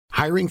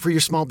Hiring for your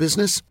small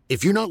business?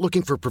 If you're not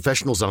looking for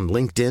professionals on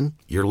LinkedIn,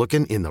 you're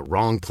looking in the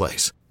wrong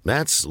place.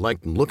 That's like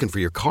looking for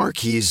your car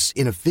keys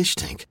in a fish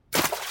tank.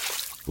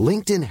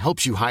 LinkedIn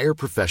helps you hire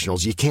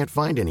professionals you can't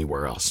find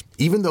anywhere else,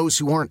 even those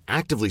who aren't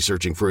actively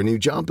searching for a new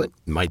job but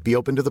might be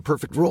open to the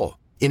perfect role.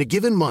 In a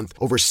given month,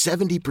 over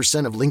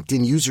 70% of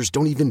LinkedIn users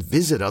don't even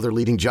visit other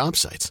leading job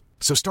sites.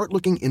 So start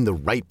looking in the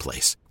right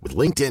place. With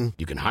LinkedIn,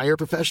 you can hire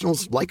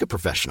professionals like a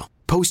professional.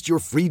 Post your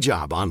free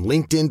job on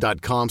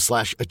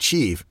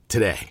linkedin.com/achieve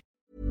today.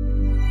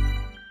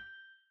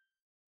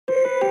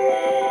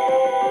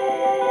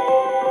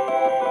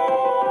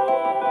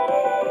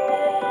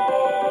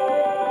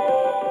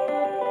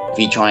 If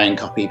you try and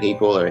copy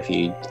people, or if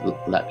you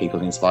let people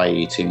inspire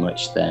you too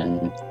much,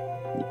 then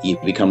you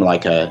become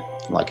like a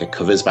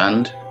covers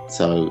band.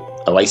 So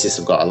Oasis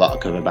have got a lot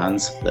of cover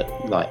bands that,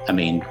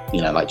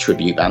 like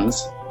tribute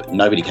bands. But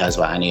nobody cares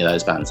about any of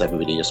those bands.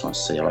 Everybody just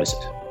wants to see Oasis.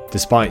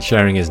 Despite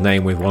sharing his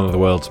name with one of the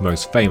world's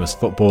most famous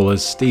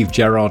footballers, Steve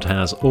Gerrard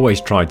has always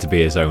tried to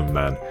be his own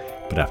man.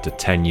 But after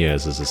 10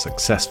 years as a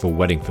successful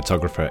wedding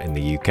photographer in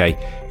the UK,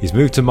 he's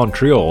moved to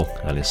Montreal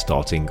and is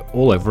starting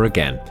all over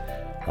again.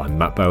 I'm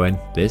Matt Bowen,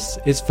 this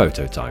is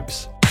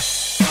Phototypes.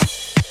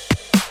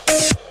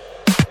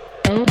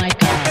 Oh my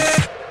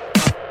god.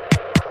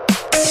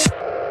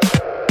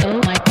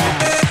 Oh my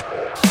god.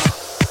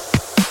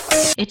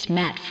 It's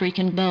Matt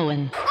freaking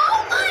Bowen.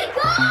 Oh my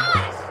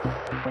god!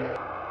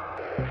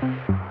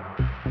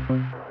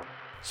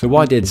 So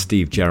why did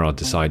Steve Gerrard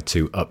decide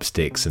to up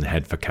sticks and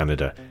head for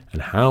Canada?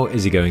 And how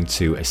is he going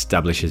to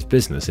establish his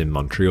business in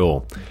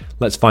Montreal?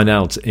 Let's find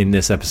out in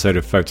this episode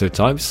of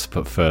Phototypes.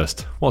 But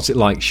first, what's it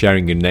like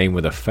sharing your name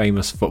with a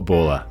famous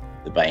footballer?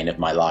 The bane of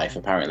my life.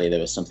 Apparently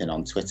there was something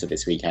on Twitter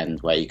this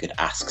weekend where you could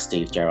ask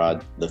Steve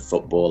Gerrard the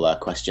footballer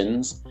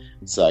questions.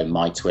 So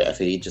my Twitter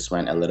feed just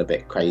went a little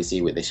bit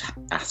crazy with this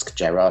Ask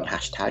Gerrard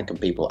hashtag and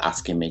people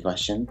asking me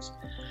questions.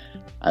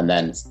 And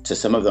then to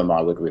some of them I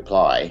would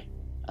reply.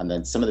 And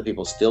then some of the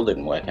people still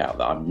didn't work out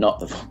that I'm not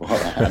the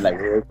footballer, and they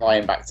were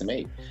replying back to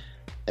me.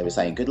 They were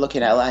saying, good luck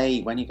in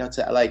LA when you go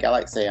to LA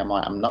Galaxy. I'm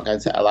like, I'm not going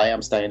to LA,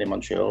 I'm staying in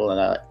Montreal. And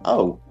they're like,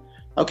 oh,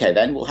 okay,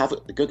 then we'll have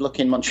good luck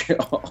in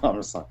Montreal. I'm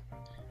just like,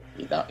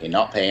 you're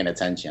not paying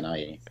attention, are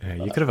you? Yeah,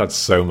 you could have had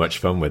so much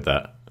fun with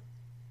that.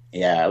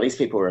 Yeah, at least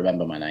people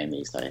remember my name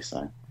these days.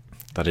 So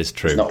that is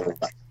true.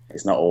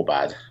 It's not all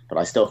bad, but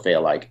I still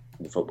feel like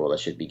the footballer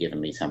should be giving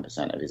me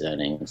 10% of his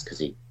earnings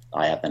because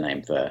I had the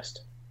name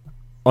first.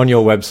 On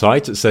your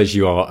website, it says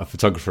you are a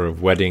photographer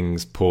of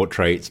weddings,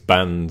 portraits,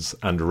 bands,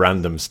 and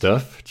random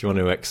stuff. Do you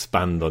want to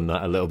expand on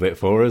that a little bit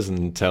for us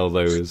and tell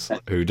those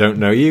who don't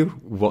know you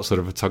what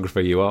sort of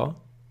photographer you are?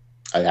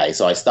 Okay,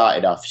 so I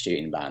started off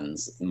shooting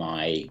bands.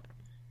 My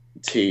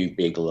two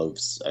big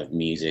loves of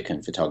music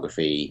and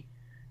photography,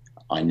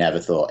 I never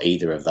thought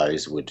either of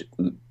those would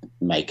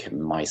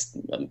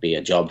be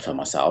a job for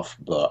myself,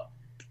 but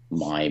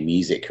my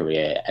music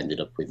career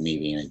ended up with me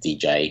being a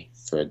DJ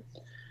for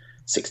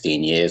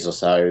 16 years or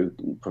so,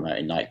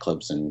 promoting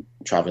nightclubs and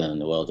traveling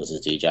the world as a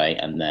DJ.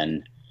 And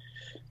then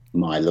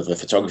my love of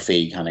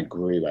photography kind of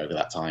grew over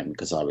that time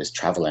because I was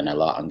traveling a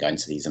lot and going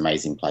to these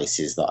amazing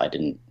places that I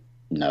didn't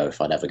know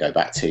if I'd ever go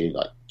back to,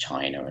 like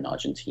China and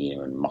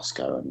Argentina and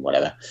Moscow and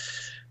whatever.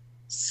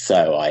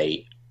 So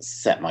I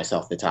set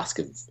myself the task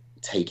of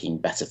taking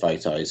better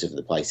photos of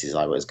the places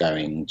I was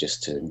going,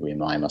 just to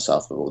remind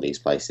myself of all these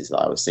places that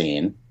I was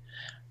seeing.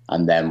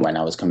 And then when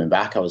I was coming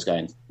back, I was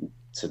going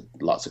to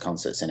lots of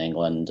concerts in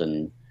England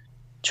and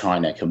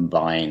trying to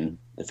combine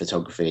the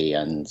photography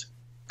and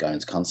going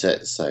to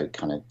concerts. So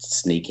kind of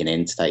sneaking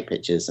in to take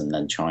pictures and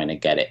then trying to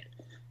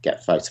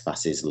get photo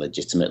passes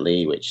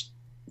legitimately, which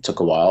took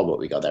a while, but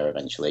we got there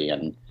eventually.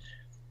 And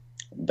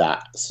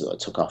that sort of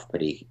took off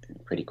pretty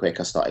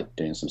quick. I started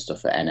doing some stuff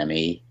for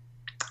NME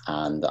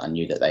and I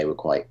knew that they were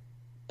quite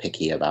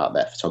picky about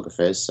their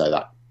photographers. So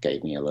that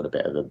gave me a little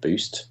bit of a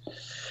boost.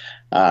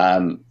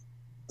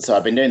 So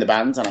I've been doing the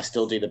bands and I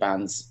still do the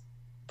bands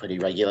pretty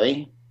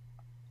regularly,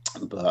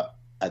 but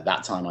at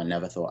that time I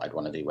never thought I'd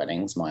want to do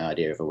weddings. My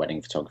idea of a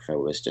wedding photographer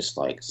was just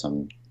like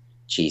some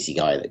cheesy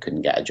guy that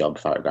couldn't get a job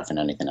photographing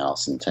anything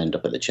else and turned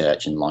up at the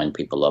church and lined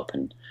people up,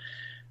 and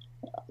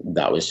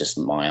that was just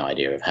my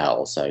idea of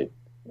hell. So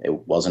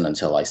it wasn't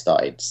until I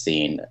started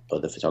seeing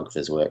other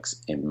photographers'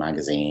 works in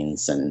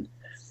magazines and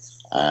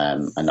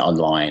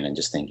online and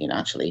just thinking,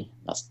 actually,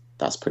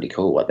 that's pretty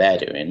cool what they're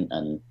doing.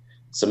 And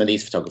some of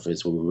these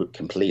photographers were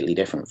completely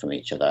different from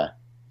each other.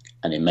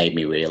 And it made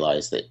me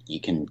realize that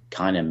you can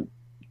kind of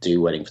do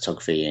wedding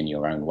photography in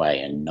your own way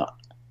and not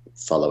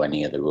follow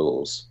any of the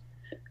rules.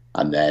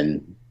 And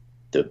then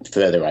the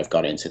further I've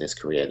got into this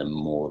career, the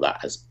more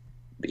that has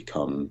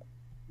become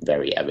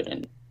very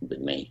evident with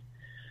me.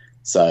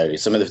 So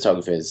some of the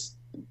photographers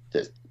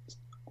that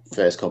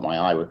first caught my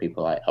eye were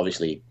people like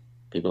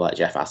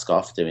Jeff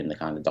Ascoff doing the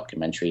kind of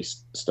documentary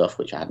stuff,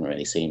 which I hadn't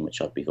really seen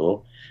much of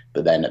before.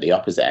 But then at the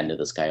opposite end of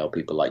the scale,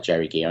 people like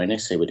Jerry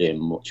Guionis, who were doing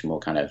much more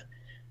kind of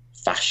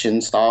fashion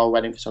style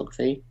wedding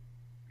photography.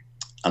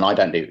 And I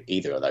don't do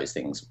either of those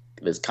things.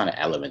 There's kind of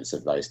elements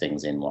of those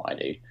things in what I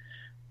do.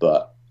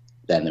 But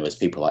then there was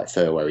people like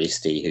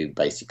Furwaristi who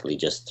basically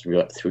just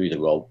threw the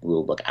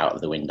rule book out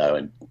of the window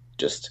and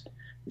just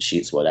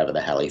shoots whatever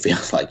the hell he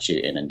feels like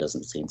shooting, and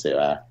doesn't seem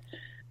to.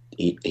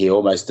 He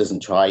almost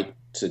doesn't try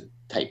to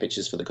take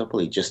pictures for the couple.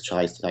 He just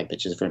tries to take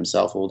pictures for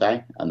himself all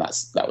day, and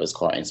that was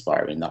quite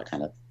inspiring. That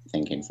kind of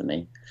thinking for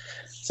me.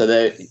 So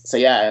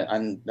yeah,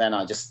 and then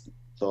I just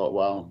thought,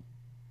 well,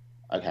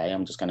 okay,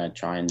 I'm just going to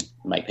try and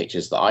make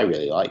pictures that I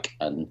really like.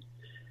 And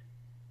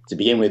to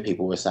begin with,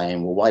 people were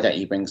saying, well, why don't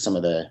you bring some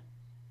of the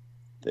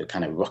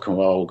kind of rock and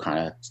roll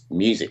kind of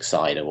music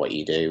side of what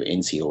you do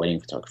into your wedding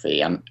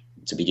photography? And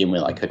to begin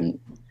with, I couldn't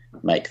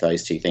make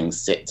those two things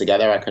sit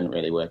together. I couldn't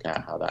really work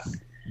out how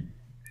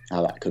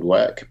that could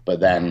work. But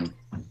then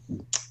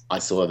I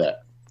saw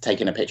that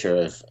taking a picture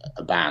of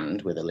a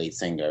band with a lead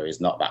singer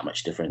is not that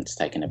much different to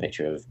taking a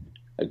picture of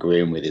a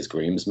groom with his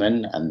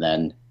groomsmen, and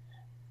then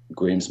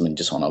groomsmen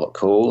just want to look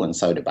cool, and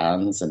so do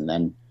bands. And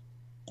then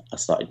I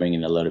started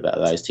bringing a little bit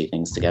of those two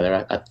things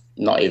together. I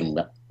not even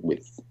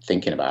with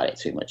thinking about it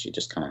too much. It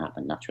just kind of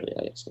happened naturally,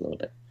 I guess, a little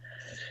bit.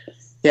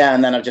 Yeah,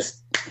 and then I've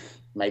just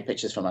made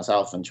pictures for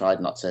myself and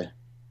tried not to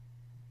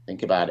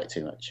think about it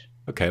too much.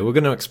 Okay, we're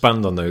going to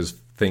expand on those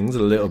things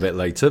a little bit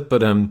later,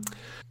 but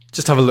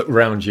just have a look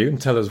around you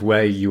and tell us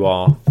where you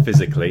are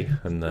physically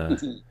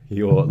and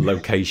your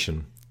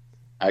location.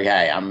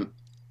 Okay, I'm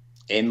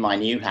in my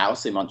new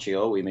house in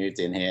Montreal. We moved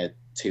in here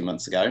 2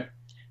 months ago,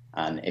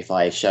 and if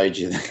I showed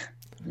you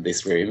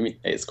this room,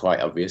 it's quite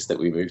obvious that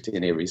we moved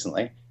in here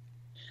recently.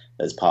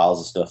 There's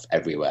piles of stuff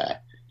everywhere.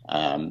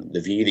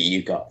 The view that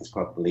you got is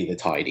probably the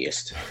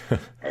tidiest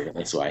over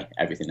this way.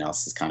 Everything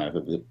else is kind of a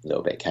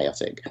little bit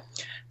chaotic.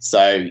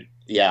 So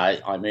yeah,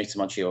 I moved to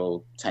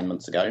Montreal 10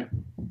 months ago.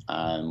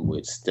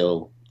 We're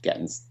still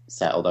getting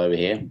settled over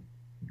here.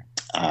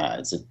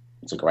 It's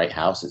a great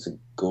house. It's a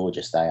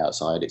gorgeous day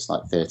outside. It's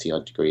like 30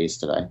 odd degrees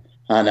today.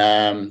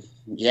 And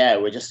yeah,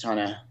 we're just trying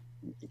to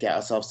get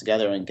ourselves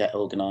together and get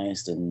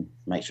organised and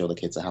make sure the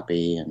kids are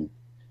happy, and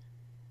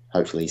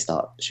hopefully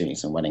start shooting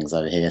some weddings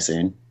over here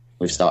soon.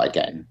 We've started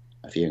getting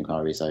a few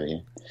inquiries over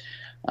here.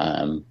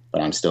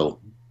 But I'm still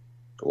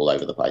all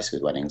over the place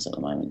with weddings at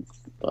the moment.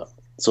 But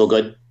it's all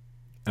good.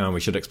 And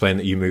we should explain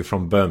that you moved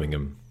from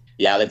Birmingham.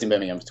 Yeah, I lived in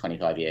Birmingham for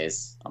 25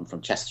 years. I'm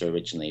from Chester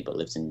originally, but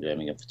lived in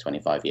Birmingham for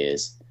 25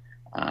 years.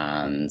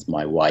 And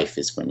my wife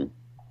is from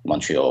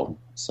Montreal.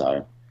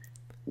 So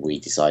we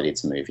decided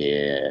to move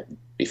here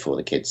before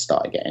the kids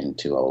started getting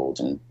too old.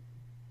 And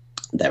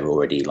they're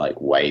already like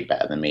way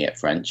better than me at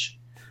French.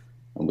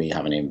 And we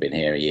haven't even been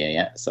here a year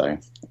yet. So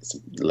it's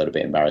a little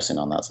bit embarrassing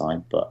on that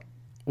side. But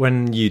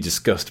when you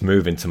discussed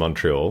moving to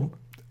Montreal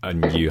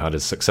and you had a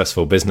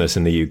successful business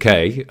in the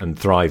UK and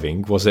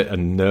thriving, was it a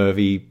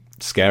nervy,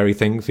 scary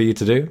thing for you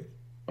to do?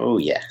 Oh,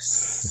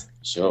 yes,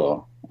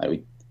 sure.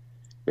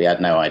 We had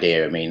no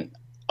idea. I mean,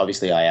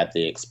 obviously I had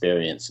the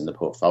experience in the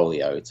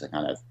portfolio to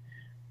kind of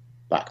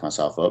back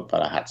myself up,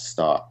 but I had to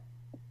start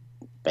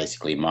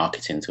basically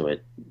marketing to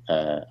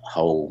a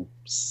whole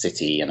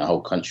city and a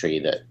whole country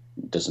that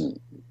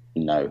doesn't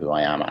know who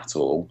I am at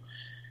all.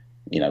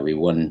 You know, we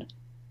won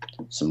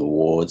some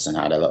awards and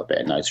had a little bit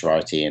of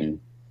notoriety in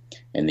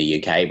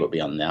the UK, but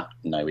beyond that,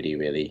 nobody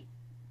really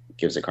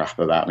gives a crap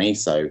about me.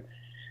 So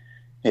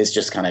it's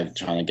just kind of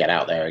trying to get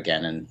out there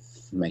again and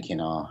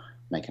making our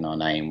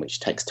name, which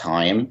takes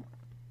time.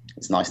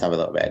 It's nice to have a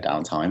little bit of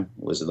downtime.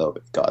 It was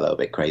got a little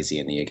bit crazy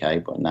in the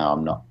UK, but now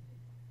I'm not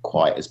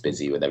quite as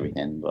busy with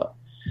everything. But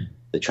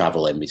the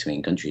travel in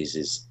between countries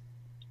is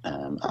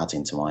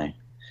adding to my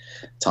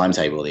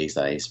timetable these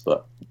days.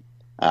 But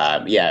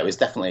yeah, it was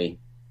definitely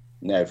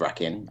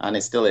nerve-wracking, and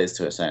it still is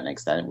to a certain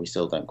extent. We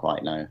still don't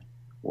quite know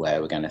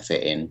where we're going to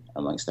fit in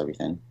amongst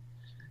everything.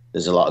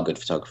 There's a lot of good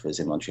photographers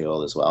in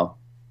Montreal as well.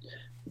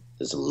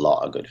 There's a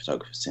lot of good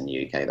photographers in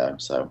the UK though,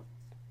 so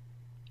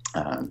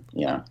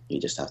you know,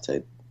 you just have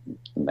to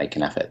make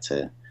an effort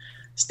to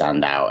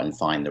stand out and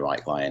find the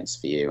right clients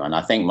for you. And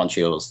I think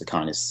Montreal's the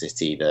kind of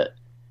city that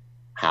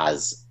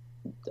has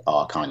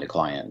our kind of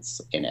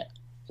clients in it.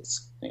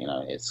 It's, you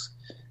know,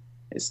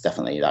 it's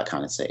definitely that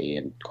kind of city,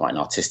 and quite an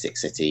artistic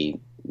city.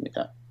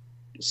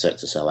 Cirque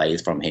du Soleil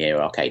is from here,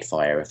 Arcade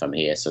Fire are from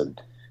here, so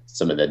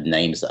some of the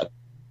names that are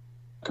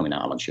coming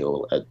out of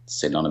Montreal are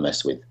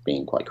synonymous with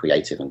being quite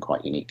creative and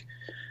quite unique.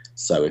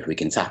 So if we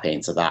can tap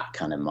into that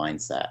kind of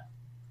mindset,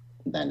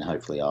 then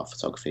hopefully our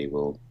photography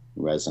will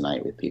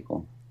resonate with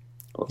people.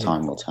 But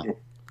time will tell.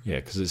 Yeah,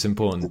 because it's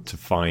important to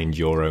find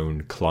your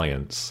own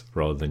clients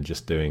rather than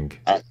just doing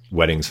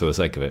weddings for the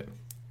sake of it.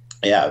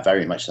 Yeah,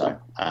 very much so.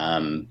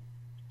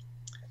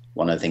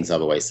 One of the things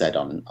I've always said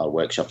on our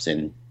workshops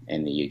in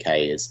the UK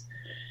is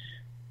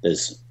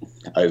there's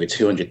over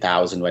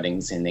 200,000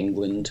 weddings in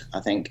England,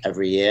 I think,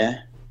 every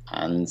year.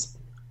 And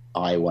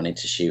I wanted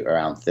to shoot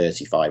around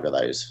 35 of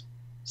those.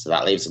 So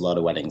that leaves a lot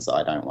of weddings that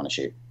I don't want to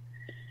shoot.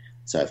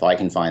 So if I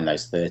can find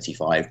those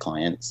 35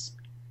 clients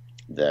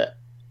that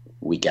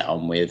we get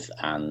on with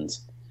and,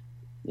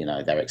 you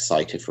know, they're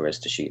excited for us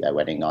to shoot their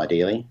wedding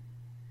ideally.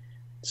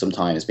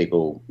 Sometimes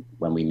people,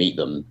 when we meet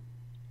them,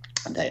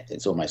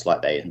 it's almost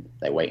like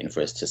they're waiting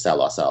for us to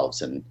sell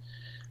ourselves, and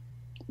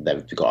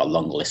they've got a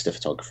long list of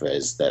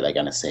photographers that they're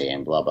going to see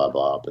and blah, blah,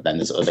 blah. But then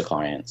there's other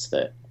clients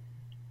that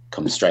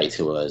come straight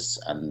to us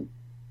and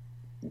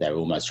they're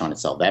almost trying to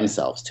sell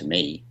themselves to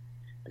me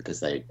because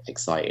they're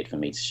excited for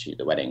me to shoot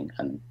the wedding.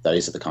 And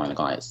those are the kind of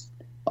clients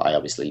that I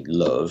obviously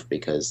love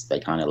because they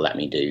kind of let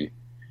me do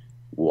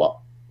what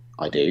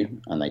I do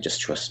and they just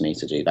trust me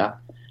to do that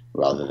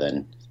rather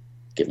than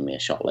giving me a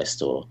shot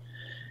list or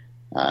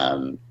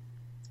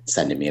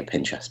sending me a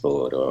Pinterest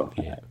board or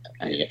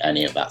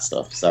any of that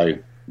stuff. So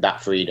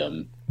that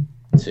freedom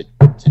to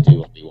do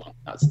what we want,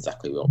 that's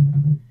exactly what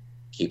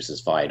keeps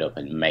us fired up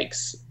and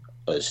makes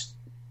us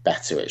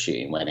better at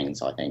shooting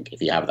weddings. I think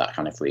if you have that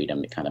kind of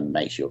freedom, it kind of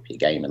makes you up your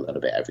game a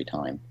little bit every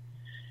time.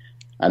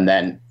 And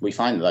then we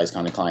find that those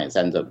kind of clients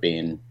end up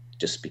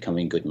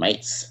becoming good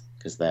mates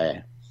because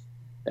they're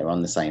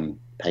on the same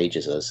page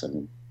as us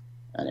and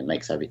it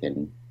makes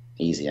everything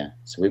easier.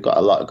 So we've got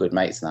a lot of good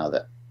mates now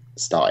that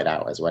started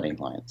out as wedding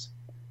clients.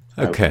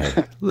 Okay,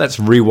 let's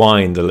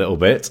rewind a little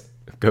bit,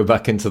 go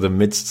back into the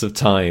midst of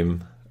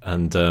time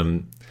and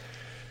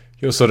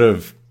your sort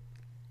of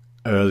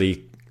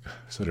early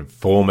sort of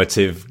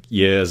formative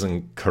years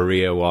and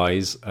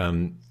career-wise.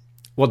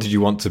 What did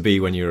you want to be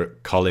when you were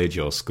at college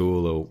or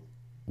school or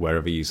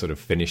wherever you sort of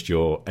finished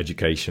your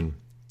education?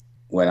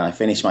 When I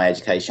finished my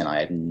education, I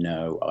had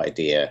no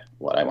idea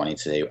what I wanted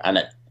to do.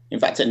 And in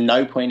fact, at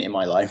no point in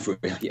my life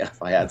really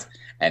have I had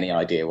any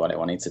idea what I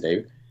wanted to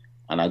do.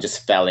 And I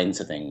just fell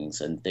into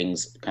things and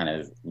things kind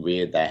of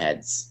reared their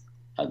heads.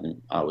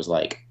 And I was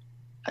like,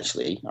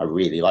 actually, I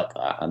really like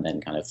that. And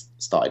then kind of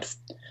started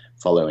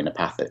following a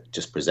path that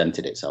just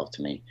presented itself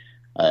to me.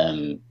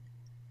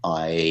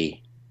 I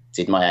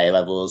did my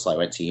A-levels. I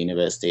went to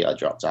university. I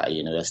dropped out of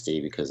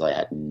university because I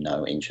had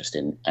no interest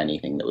in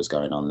anything that was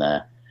going on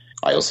there.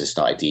 I also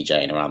started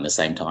DJing around the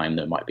same time.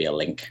 There might be a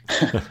link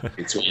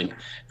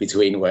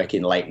between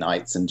working late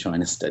nights and trying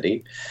to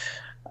study.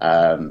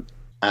 I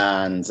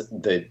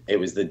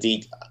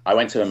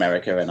went to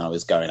America and I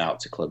was going out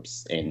to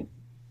clubs in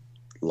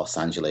Los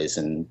Angeles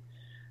and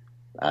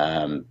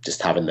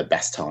just having the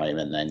best time,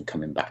 and then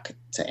coming back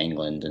to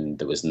England and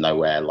there was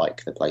nowhere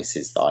like the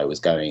places that I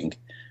was going.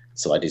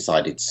 So I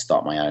decided to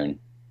start my own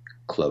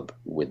club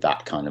with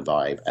that kind of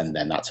vibe, and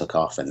then that took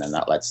off, and then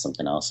that led to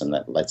something else, and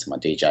that led to my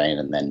DJing,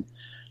 and then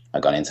I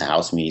got into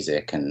house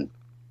music and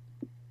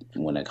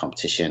won a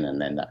competition,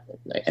 and then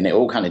and it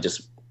all kind of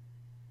just,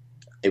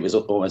 it was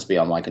almost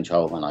beyond my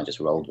control, and I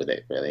just rolled with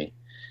it really.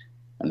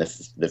 And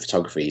the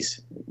photography's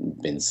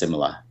been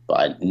similar, but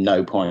at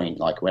no point,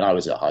 like when I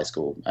was at high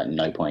school, at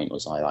no point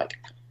was I like,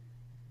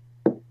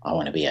 I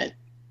want to be a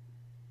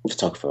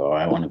photographer or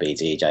I want to be a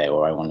DJ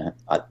or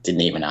I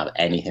didn't even have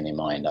anything in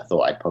mind. I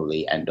thought I'd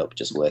probably end up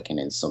just working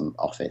in some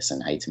office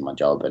and hating my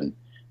job, and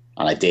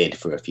I did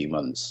for a few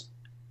months,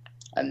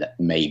 and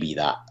maybe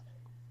that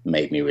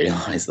made me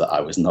realize that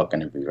I was not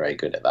going to be very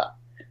good at that.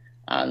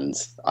 And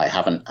I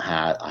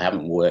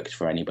haven't worked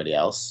for anybody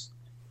else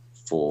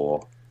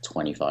for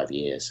 25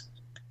 years.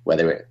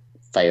 Whether it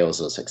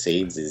fails or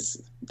succeeds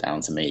is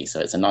down to me.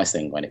 So it's a nice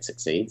thing when it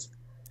succeeds,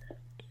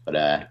 but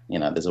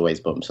there's always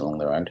bumps along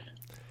the road.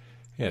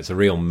 Yeah, it's a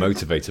real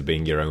motivator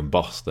being your own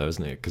boss, though,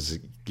 isn't it? Because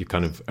you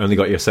kind of only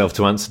got yourself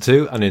to answer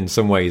to, and in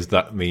some ways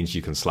that means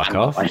you can slack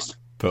off.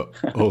 But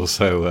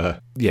also,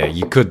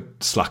 you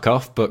could slack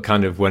off, but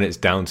kind of when it's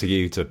down to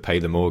you to pay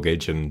the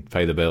mortgage and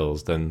pay the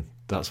bills, then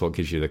that's what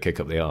gives you the kick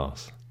up the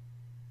arse.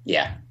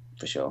 Yeah,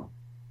 for sure.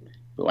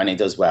 But when it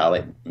does well,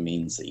 it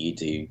means that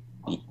you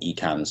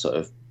can sort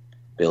of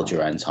build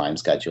your own time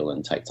schedule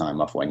and take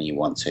time off when you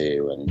want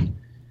to, and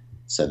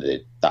so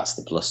that's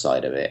the plus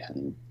side of it.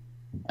 And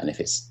if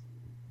it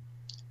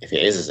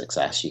is a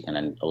success, you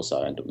can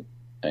also end up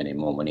earning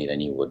more money than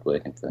you would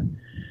working for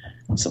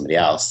somebody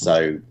else.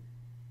 So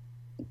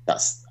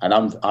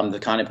I'm the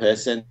kind of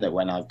person that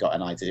when I've got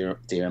an idea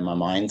in my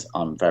mind,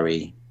 I'm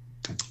very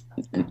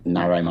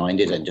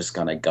narrow-minded and just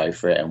kind of go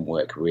for it and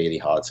work really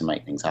hard to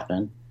make things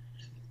happen.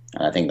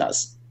 And I think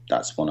that's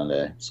one of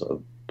the sort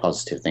of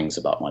positive things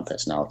about my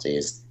personality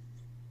is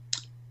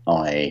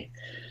I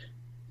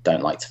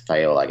don't like to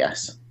fail, I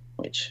guess,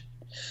 which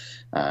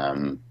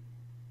kind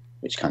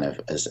of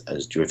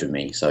has driven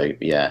me. So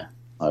yeah,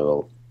 I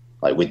will,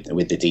 like with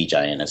the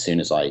DJing, as soon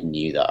as I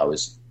knew that I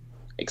was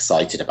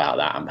excited about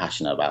that and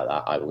passionate about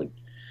that, I would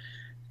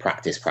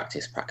practice,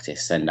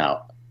 send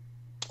out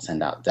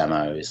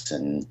demos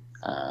and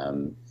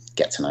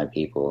get to know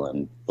people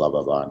and blah,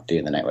 blah, blah,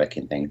 do the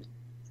networking thing.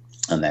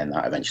 And then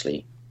that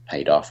eventually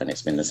paid off, and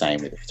it's been the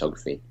same with the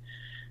photography,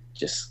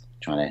 just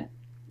trying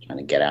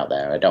to get out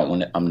there.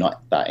 I'm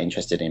not that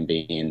interested in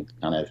being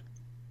kind of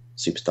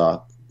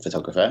superstar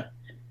photographer.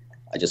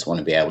 I just want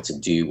to be able to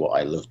do what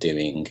I love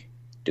doing,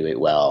 do it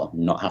well,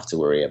 not have to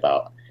worry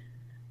about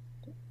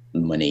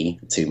money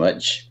too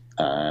much.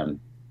 I'm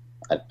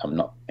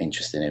not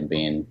interested in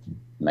being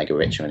mega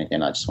rich or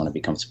anything. I just want to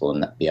be comfortable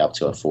and be able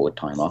to afford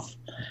time off.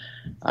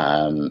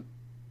 And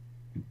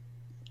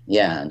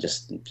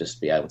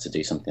just be able to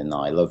do something that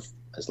I love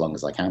as long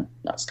as I can.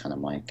 That's kind of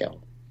my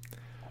goal.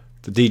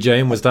 The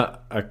DJing, was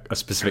that a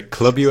specific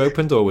club you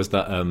opened, or was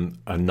that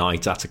a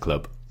night at a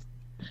club?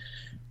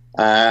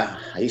 I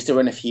used to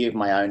run a few of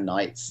my own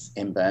nights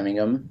in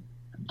Birmingham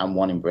and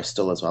one in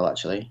Bristol as well,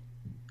 actually.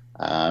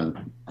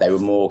 They were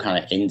more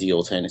kind of indie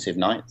alternative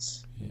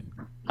nights. Yeah.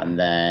 And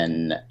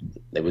then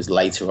it was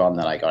later on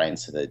that I got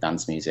into the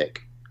dance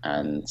music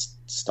and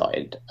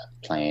started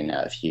playing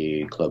at a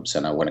few clubs,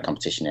 and I won a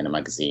competition in a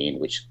magazine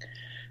which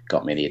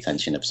got me the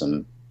attention of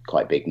some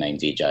quite big name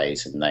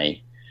DJs, and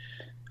I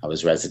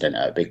was resident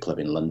at a big club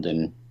in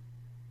London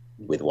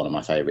with one of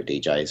my favourite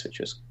DJs, which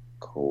was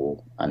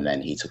cool. And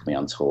then he took me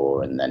on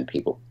tour, and then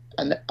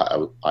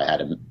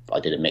I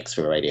did a mix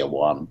for Radio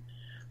 1,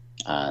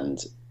 and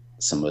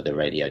some of the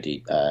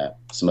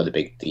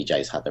big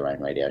DJs had their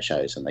own radio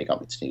shows, and they got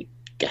me to do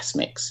guest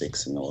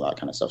mixes and all that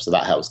kind of stuff. So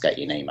that helps get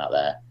your name out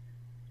there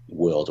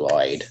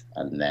worldwide.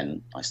 And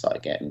then I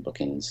started getting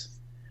bookings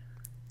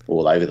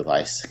all over the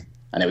place,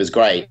 and it was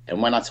great.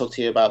 And when I talk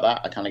to you about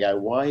that, I kind of go,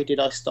 why did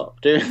I stop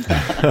doing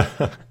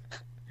that?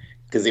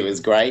 Because it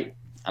was great.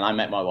 And I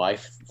met my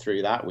wife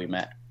through that. We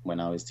met when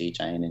I was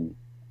DJing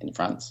in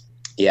France.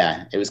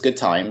 Yeah, it was good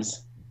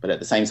times. But at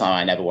the same time,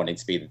 I never wanted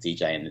to be the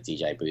DJ in the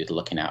DJ booth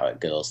looking out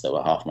at girls that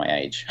were half my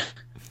age.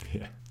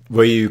 Yeah.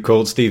 Were you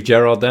called Steve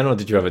Gerrard then, or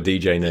did you have a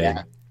DJ name?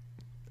 Yeah.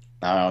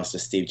 No, I was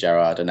just Steve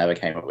Gerrard. I never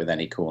came up with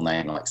any cool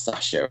name like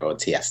Sasha or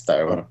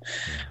Tiesto.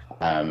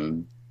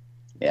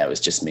 Yeah, it was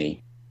just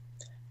me.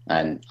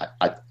 And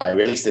I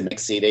released a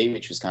mix CD,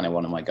 which was kind of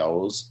one of my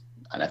goals.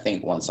 And I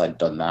think once I'd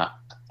done that,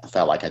 I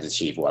felt like I'd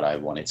achieved what I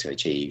wanted to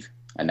achieve.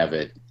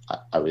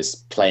 I was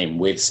playing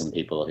with some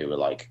people who were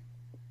like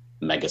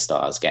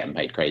megastars getting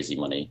paid crazy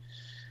money,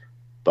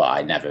 but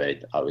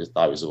I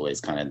was always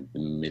kind of the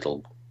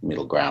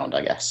middle ground,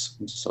 I guess,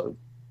 just sort of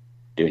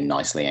doing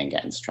nicely and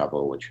getting to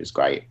travel, which was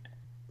great.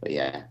 But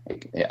yeah,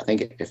 I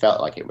think it felt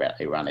like it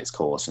ran its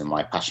course, and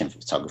my passion for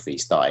photography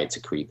started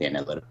to creep in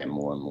a little bit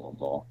more and more and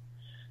more.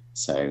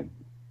 So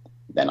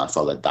then I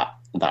followed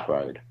that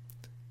road.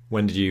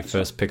 When did you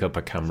first pick up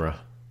a camera?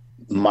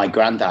 My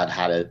granddad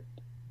had a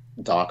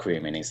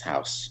darkroom in his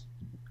house,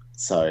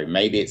 so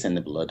maybe it's in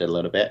the blood a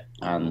little bit.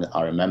 And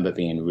I remember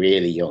being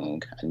really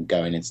young and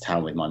going into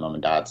town with my mum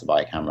and dad to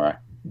buy a camera.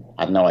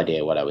 I had no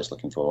idea what I was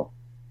looking for,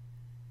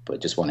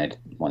 but just wanted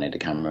a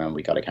camera, and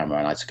we got a camera,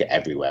 and I took it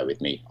everywhere with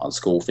me on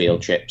school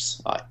field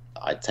trips.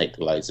 I'd take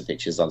loads of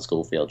pictures on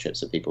school field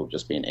trips of people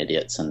just being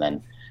idiots, and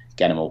then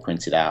get them all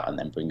printed out and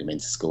then bring them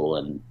into school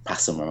and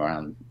pass them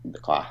around the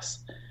class.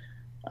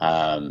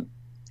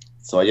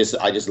 So I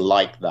just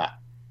like that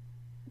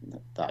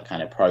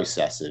kind of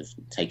process of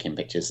taking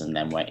pictures and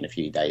then waiting a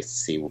few days to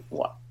see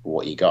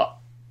what you got.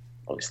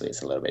 Obviously,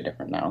 it's a little bit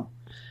different now.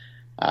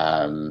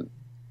 And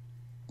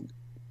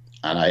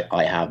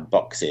I have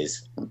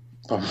boxes,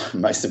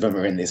 most of them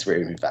are in this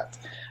room, in fact,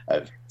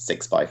 of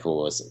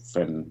 6x4s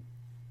from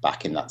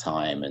back in that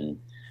time. And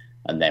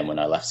then when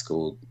I left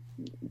school,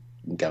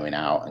 going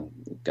out and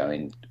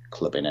going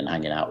clubbing and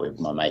hanging out with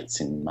my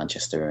mates in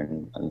Manchester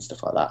and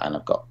stuff like that. And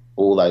I've got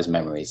all those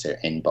memories are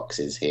in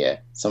boxes here.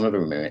 Some of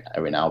them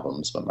are in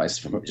albums, but most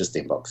of them are just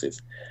in boxes.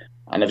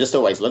 And I've just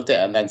always loved it,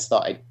 and then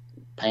started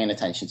paying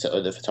attention to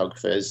other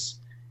photographers,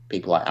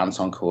 people like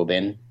Anton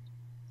Corbijn.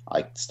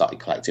 I started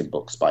collecting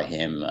books by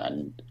him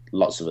and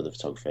lots of other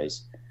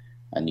photographers,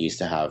 and used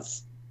to have,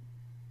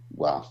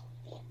 well,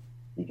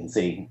 you can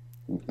see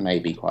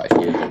maybe quite a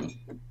few of them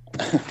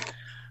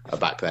are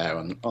back there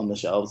on the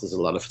shelves. There's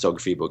a lot of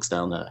photography books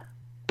down there.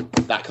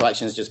 That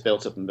collection has just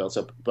built up and built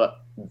up.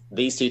 But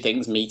these two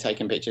things, me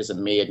taking pictures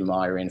and me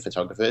admiring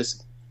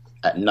photographers,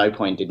 at no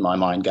point did my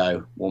mind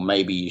go, well,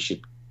 maybe you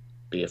should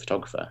be a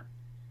photographer.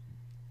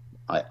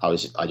 I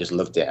just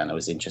loved it, and I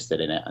was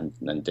interested in it, and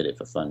then did it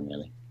for fun,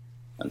 really,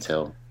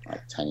 until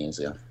like 10 years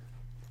ago.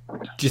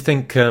 Do you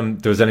think there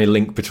was any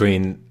link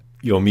between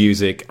your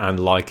music and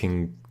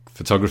liking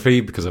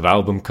photography because of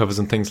album covers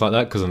and things like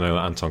that? Because I know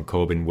Anton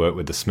Corbijn worked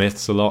with the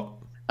Smiths a lot.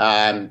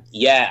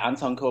 Yeah,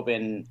 Anton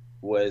Corbijn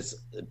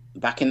was,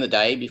 back in the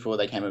day before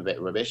they came a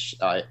bit rubbish,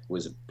 I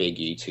was a big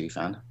U2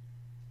 fan,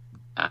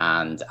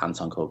 and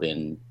Anton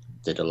Corbijn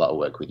did a lot of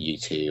work with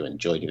U2 and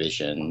Joy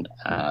Division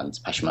and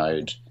Depeche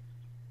Mode,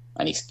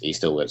 and he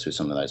still works with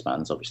some of those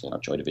bands, obviously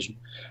not Joy Division.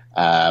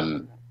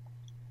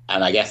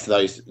 And I guess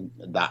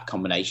that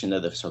combination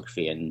of the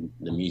photography and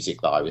the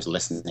music that I was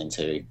listening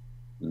to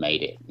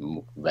made it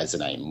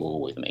resonate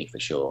more with me, for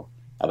sure.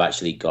 I've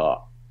actually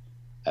got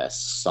a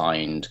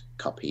signed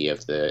copy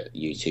of the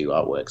U2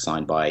 artwork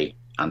signed by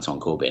Anton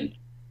Corbijn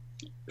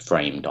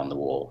framed on the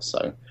wall.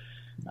 So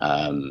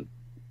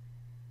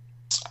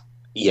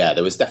yeah,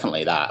 there was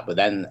definitely that. But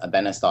then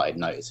I started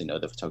noticing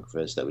other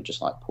photographers that were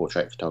just like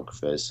portrait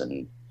photographers,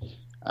 and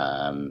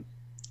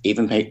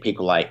even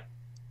people like,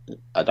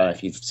 I don't know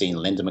if you've seen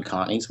Linda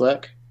McCartney's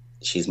work.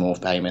 She's more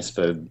famous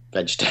for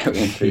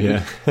vegetarian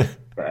food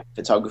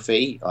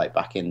photography, like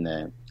back in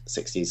the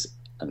 60s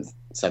and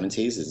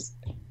 70s, is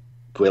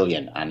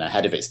brilliant and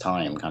ahead of its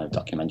time, kind of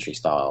documentary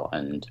style.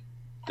 And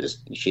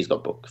she's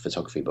got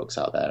photography books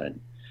out there, and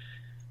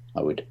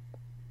I would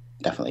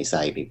definitely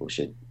say people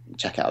should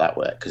check out that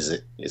work, because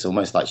it's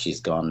almost like she's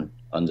gone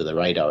under the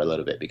radar a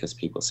little bit, because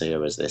people see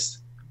her as this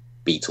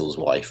Beatles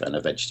wife and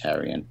a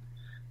vegetarian,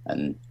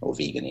 or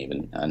vegan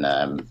even,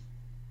 and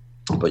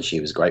but she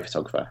was a great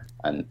photographer,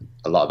 and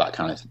a lot of that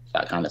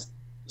kind of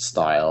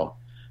style,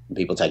 and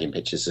people taking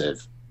pictures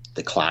of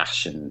the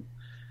Clash and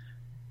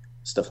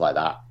stuff like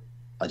that.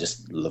 I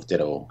just loved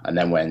it all. And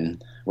then when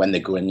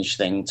the grunge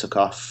thing took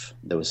off,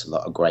 there was a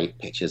lot of great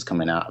pictures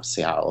coming out of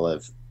Seattle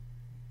of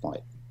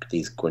like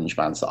these grunge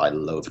bands that I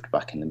loved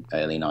back in the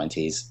early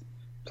 90s,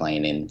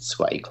 playing in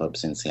sweaty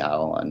clubs in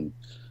Seattle, and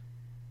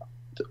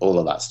all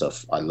of that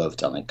stuff I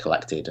loved and I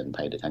collected and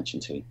paid attention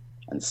to.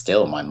 And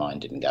still my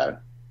mind didn't go,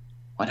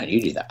 why don't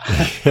you do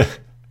that?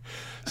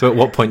 So at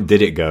what point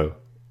did it go,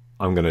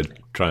 I'm going to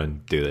try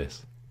and do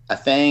this? I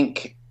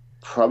think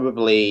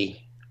probably...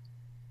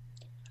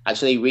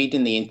 Actually,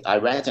 I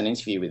read an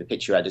interview with the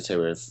picture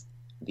editor of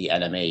the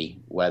NME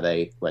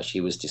where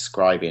she was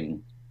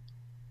describing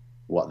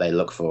what they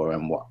look for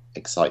and what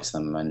excites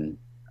them, and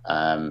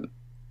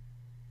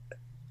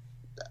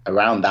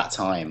around that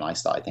time I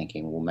started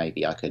thinking, well,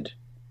 maybe I could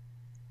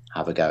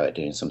have a go at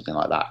doing something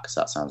like that, because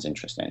that sounds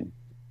interesting.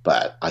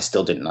 But I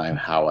still didn't know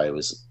how I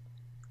was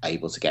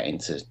able to get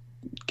into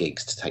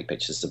gigs to take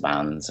pictures of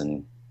bands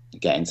and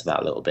get into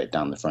that little bit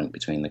down the front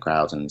between the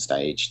crowd and the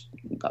stage.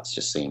 That's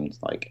just seemed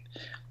like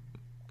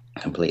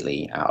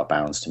completely out of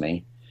bounds to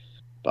me.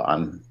 But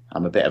I'm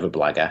a bit of a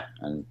blagger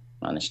and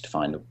managed to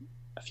find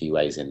a few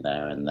ways in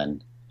there, and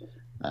then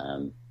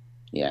a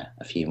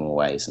few more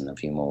ways and a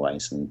few more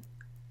ways, and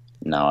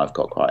now I've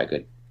got quite a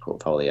good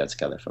portfolio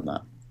together from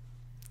that.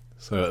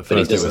 So at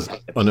first it was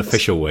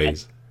unofficial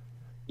ways.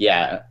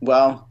 Yeah,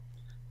 well,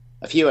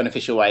 a few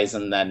unofficial ways,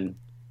 and then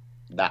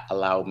that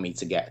allowed me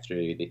to get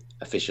through the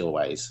official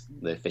ways,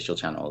 the official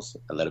channels,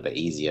 a little bit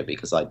easier,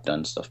 because I'd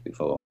done stuff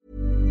before.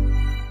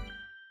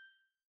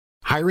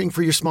 Hiring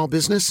for your small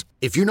business?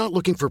 If you're not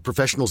looking for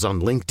professionals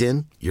on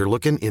LinkedIn, you're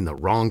looking in the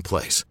wrong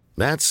place.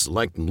 That's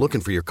like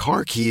looking for your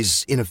car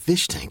keys in a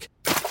fish tank.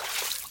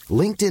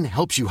 LinkedIn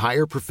helps you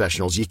hire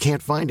professionals you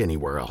can't find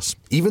anywhere else,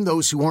 even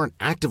those who aren't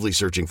actively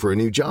searching for a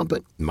new job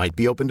but might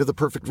be open to the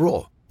perfect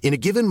role. In a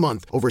given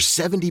month, over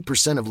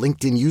 70% of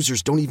LinkedIn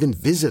users don't even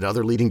visit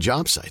other leading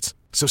job sites.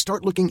 So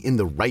start looking in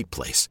the right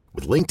place.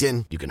 With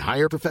LinkedIn, you can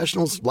hire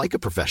professionals like a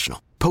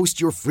professional.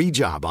 Post your free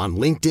job on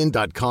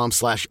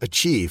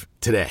linkedin.com/achieve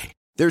today.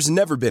 There's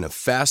never been a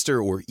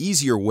faster or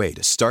easier way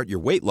to start your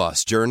weight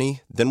loss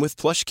journey than with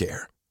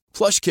PlushCare.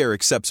 PlushCare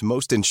accepts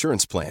most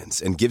insurance plans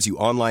and gives you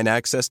online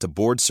access to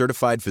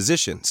board-certified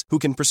physicians who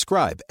can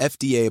prescribe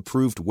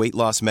FDA-approved weight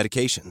loss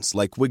medications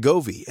like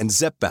Wegovy and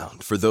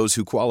Zepbound for those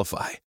who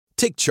qualify.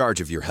 Take charge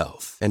of your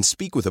health and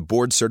speak with a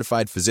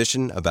board-certified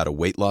physician about a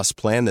weight loss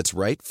plan that's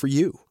right for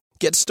you.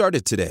 Get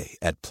started today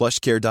at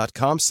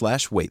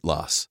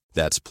plushcare.com/weight-loss.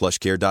 That's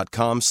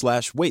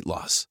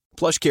plushcare.com/weight-loss.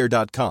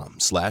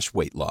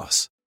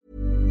 plushcare.com/weight-loss.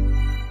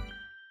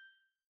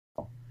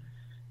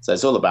 So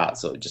it's all about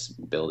sort of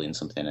just building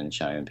something and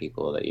showing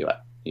people that you're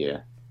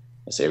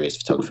a serious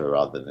photographer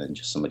rather than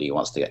just somebody who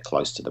wants to get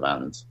close to the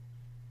bands.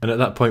 And at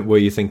that point, were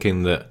you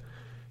thinking that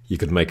you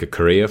could make a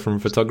career from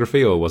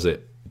photography, or was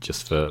it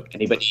just for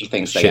anybody who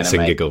thinks they're shits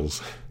and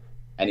giggles?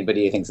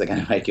 Anybody who thinks they're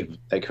going to make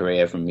a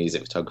career from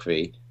music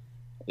photography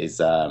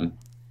is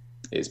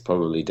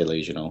probably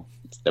delusional.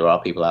 There are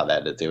people out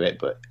there that do it,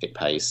 but it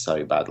pays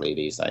so badly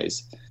these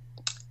days.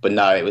 But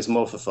no, it was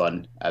more for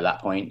fun at that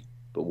point.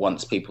 But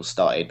once people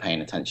started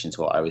paying attention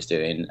to what I was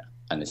doing,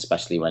 and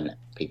especially when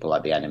people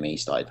like the NME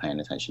started paying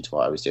attention to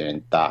what I was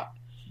doing,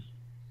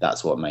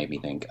 that's what made me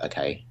think,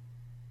 okay,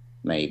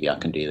 maybe I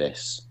can do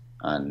this,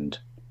 and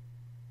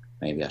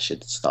maybe I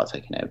should start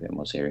taking it a bit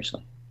more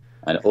seriously.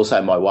 And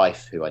also my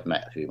wife, who I'd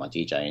met through my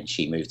DJing,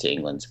 she moved to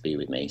England to be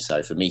with me.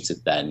 So for me to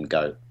then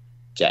go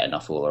jetting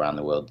off all around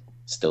the world,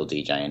 still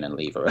DJing, and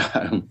leave her at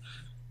home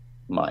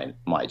might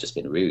have just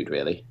been rude,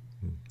 really.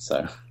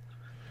 So...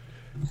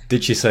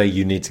 Did she say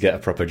you need to get a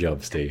proper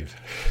job, Steve?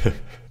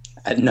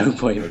 At no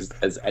point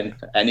has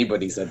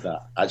anybody said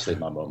that. Actually,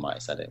 my mum might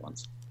have said it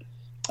once.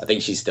 I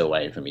think she's still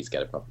waiting for me to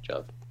get a proper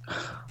job.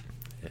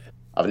 Yeah.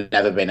 I've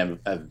never been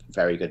a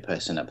very good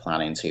person at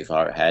planning too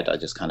far ahead. I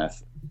just kind of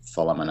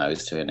follow my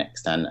nose to an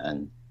extent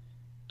and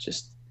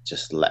just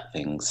let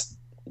things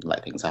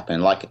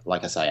happen. Like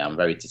I say, I'm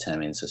very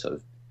determined to sort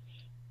of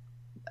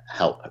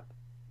help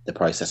the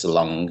process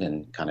along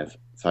and kind of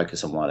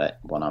focus on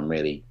what I'm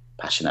really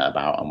passionate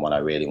about and what I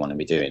really want to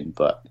be doing,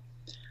 but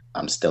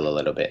I'm still a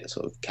little bit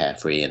sort of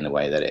carefree in the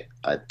way that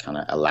I kind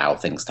of allow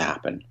things to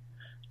happen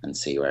and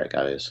see where it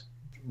goes.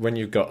 When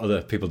you've got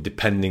other people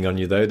depending on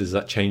you, though, does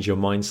that change your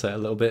mindset a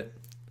little bit?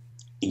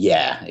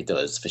 Yeah, it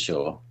does, for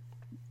sure.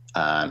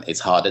 It's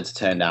harder to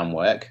turn down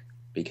work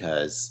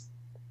because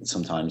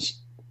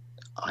sometimes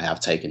I have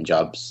taken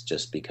jobs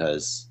just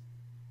because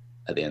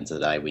at the end of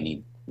the day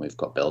we've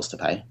got bills to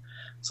pay.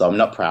 So I'm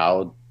not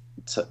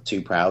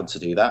too proud to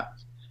do that.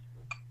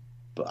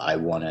 But I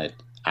want to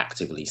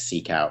actively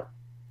seek out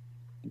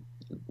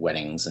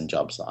weddings and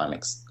jobs that I'm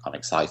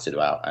excited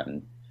about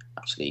and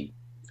actually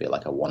feel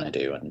like I want to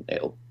do, and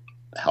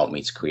help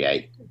me to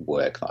create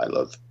work that I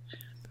love.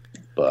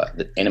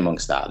 But in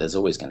amongst that, there's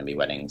always going to be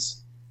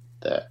weddings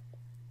that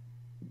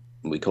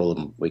we call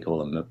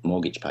them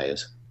mortgage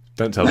payers.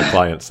 Don't tell the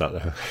clients that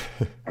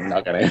though. I'm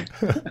not going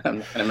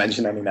to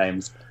mention any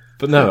names.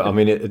 But no, I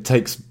mean, it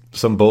takes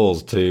some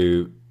balls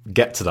to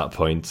get to that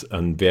point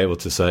and be able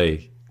to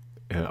say,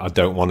 I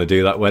don't want to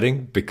do that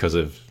wedding because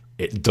of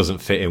it doesn't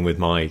fit in with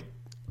my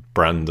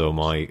brand or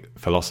my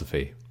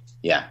philosophy.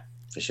 Yeah,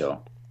 for sure.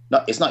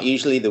 It's not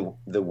usually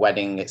the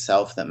wedding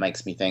itself that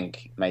makes me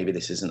think maybe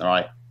this isn't the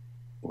right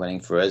wedding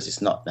for us.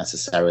 It's not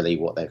necessarily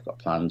what they've got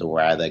planned or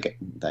where they're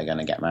going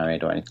to get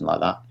married or anything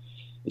like that.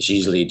 It's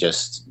usually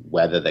just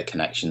whether the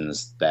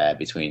connection's there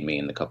between me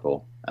and the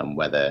couple and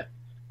whether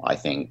I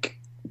think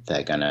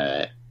they're going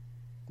to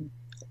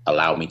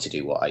allow me to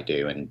do what I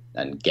do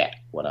and get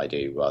what I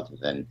do, rather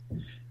than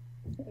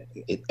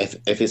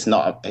if it's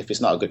not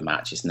a good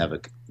match, it's never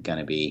going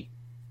to be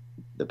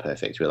the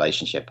perfect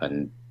relationship,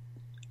 and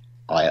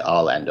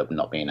I'll end up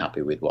not being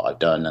happy with what I've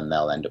done, and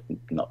they'll end up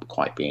not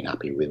quite being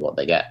happy with what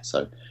they get.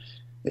 So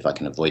if I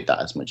can avoid that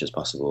as much as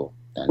possible,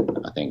 then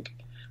I think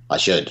I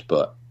should.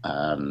 But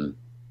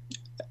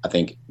I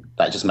think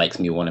that just makes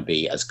me want to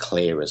be as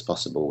clear as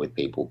possible with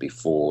people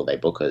before they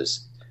book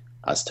us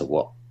as to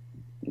what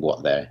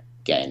they're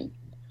getting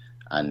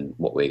and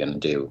what we're going to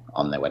do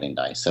on their wedding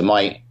day. So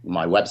my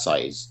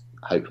website is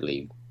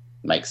hopefully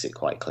makes it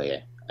quite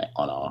clear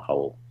on our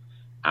whole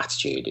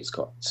attitude. It's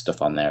got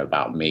stuff on there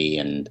about me,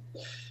 and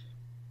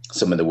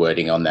some of the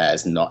wording on there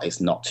is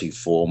not too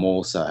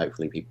formal. So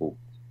hopefully people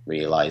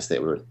realise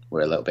that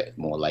we're a little bit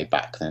more laid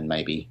back than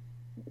maybe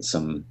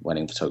some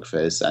wedding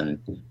photographers.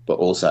 But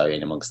also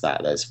in amongst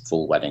that, there's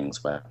full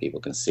weddings where people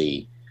can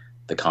see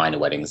the kind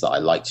of weddings that I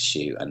like to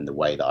shoot and the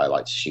way that I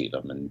like to shoot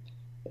them. And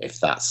if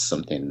that's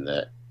something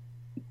that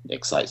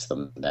excites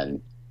them,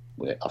 then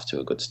we're off to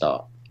a good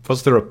start.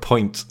 Was there a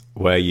point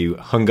where you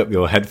hung up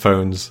your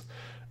headphones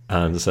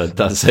and said,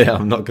 that's it,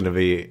 I'm not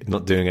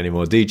doing any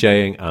more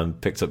DJing,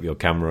 and picked up your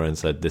camera and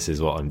said, this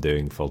is what I'm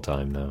doing full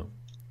time now?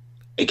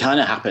 It kind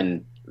of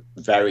happened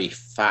very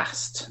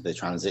fast, the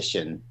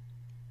transition,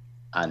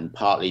 and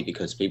partly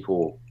because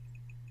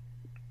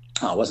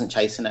I wasn't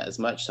chasing it as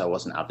much, so I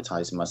wasn't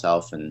advertising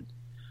myself and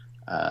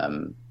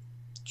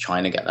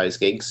trying to get those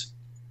gigs.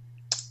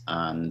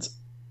 And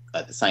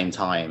at the same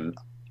time,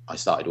 I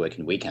started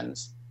working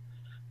weekends,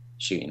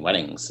 shooting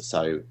weddings.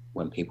 So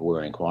when people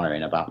were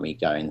inquiring about me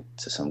going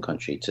to some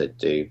country to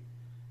do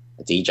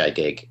a DJ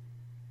gig,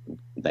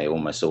 they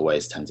almost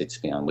always tended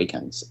to be on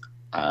weekends.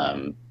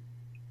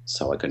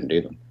 So I couldn't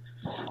do them.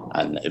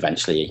 And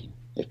eventually,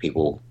 if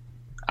people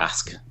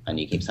ask and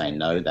you keep saying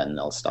no, then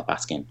they'll stop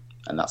asking.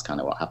 And that's kind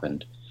of what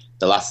happened.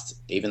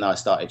 Even though I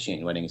started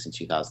shooting weddings in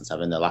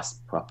 2007, the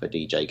last proper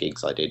DJ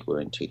gigs I did were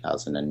in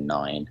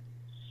 2009,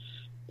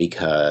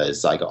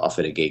 because I got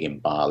offered a gig in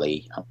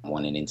Bali and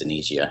one in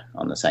Indonesia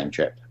on the same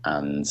trip.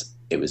 And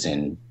it was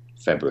in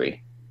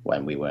February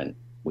when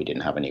we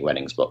didn't have any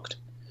weddings booked.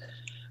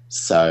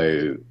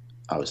 So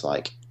I was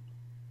like,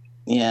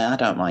 yeah, I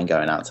don't mind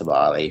going out to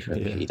Bali for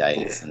a few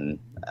days and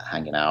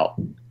hanging out,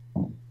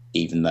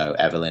 even though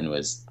Evelyn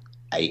was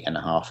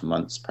 8.5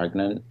 months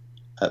pregnant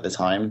at the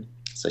time.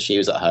 So she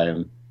was at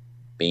home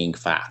being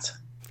fat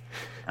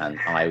and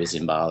I was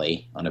in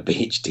Bali on a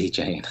beach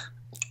DJing.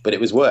 But it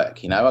was work,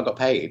 I got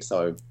paid,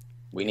 so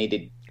we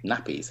needed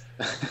nappies.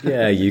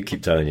 Yeah, you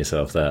keep telling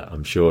yourself that.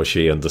 I'm sure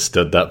she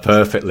understood that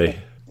perfectly.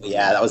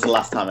 Yeah, that was the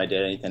last time I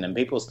did anything. And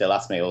people still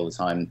ask me all the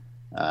time,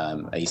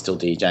 are you still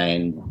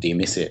DJing? Do you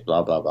miss it?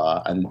 Blah, blah,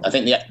 blah. And I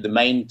think the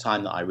main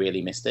time that I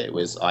really missed it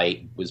was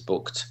I was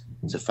booked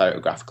to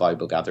photograph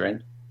Global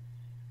Gathering.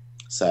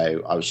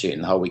 So I was shooting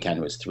the whole weekend.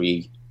 It was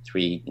three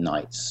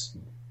nights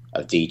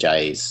of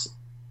DJs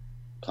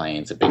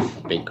playing to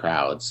big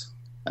crowds.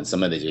 And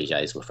some of the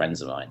DJs were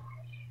friends of mine.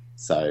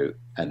 So,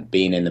 and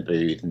being in the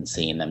booth and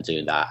seeing them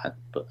do that,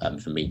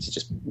 for me to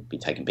just be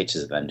taking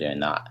pictures of them doing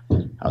that,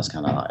 I was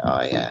kind of like,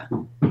 oh yeah,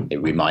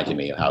 it reminded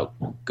me of how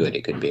good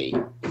it could be.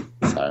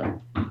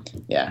 So,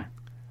 yeah.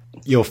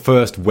 Your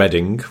first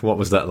wedding, what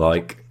was that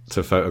like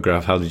to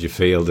photograph? How did you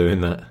feel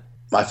doing that?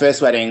 My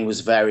first wedding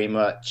was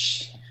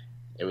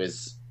it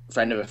was a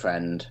friend of a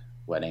friend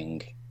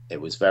wedding.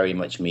 It was very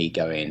much me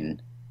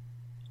going,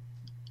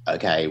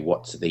 okay,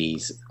 what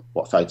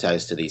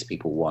photos do these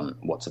people want?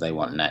 What do they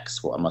want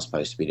next? What am I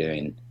supposed to be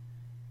doing?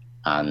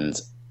 And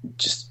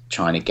just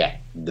trying to get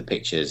the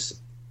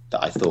pictures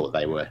that I thought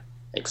they were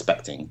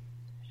expecting.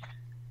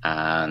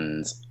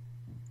 And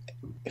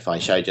if I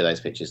showed you those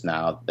pictures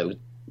now,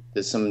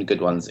 there's some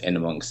good ones in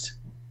amongst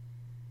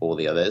all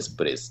the others,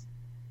 but it's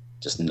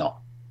just not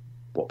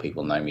what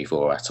people know me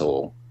for at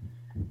all.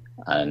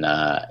 And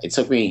it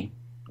took me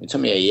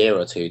a year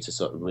or two to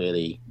sort of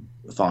really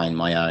find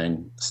my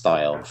own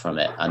style from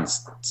it and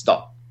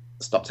stop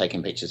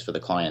taking pictures for the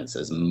clients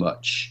as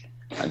much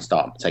and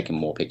start taking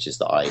more pictures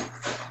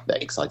that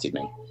excited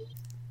me.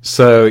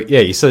 So yeah,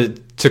 you said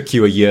it took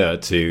you a year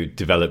to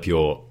develop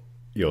your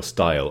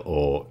style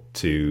or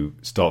to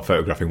start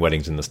photographing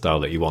weddings in the style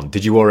that you want.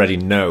 Did you already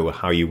know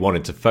how you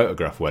wanted to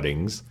photograph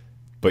weddings,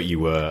 but you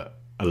were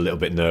a little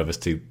bit nervous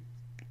to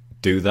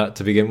do that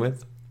to begin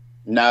with?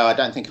 No, I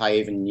don't think I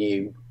even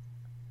knew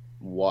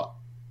what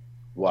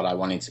I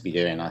wanted to be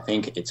doing. I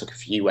think it took a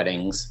few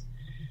weddings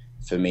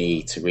for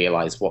me to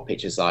realize what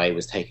pictures I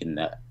was taking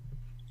that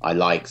I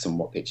liked and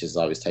what pictures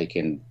I was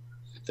taking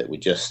that were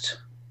just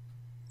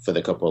for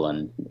the couple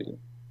and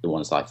the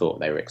ones I thought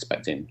they were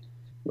expecting.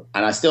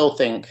 And I still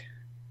think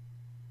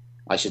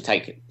I should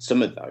take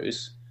some of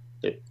those.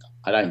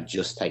 I don't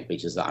just take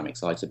pictures that I'm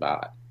excited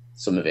about.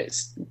 Some of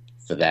it's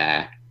for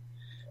their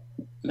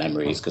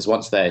memories, because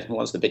once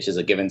the pictures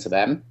are given to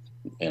them,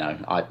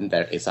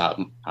 it's out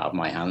of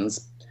my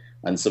hands.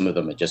 And some of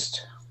them are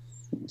just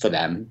for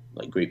them,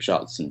 like group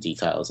shots and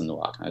details and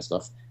all that kind of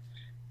stuff.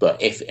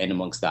 But if in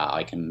amongst that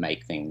I can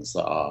make things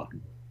that are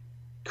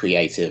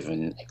creative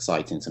and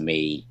exciting to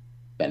me,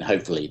 then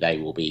hopefully they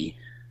will be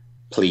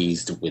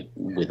pleased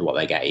with what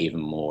they get even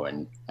more,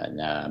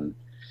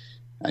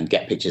 and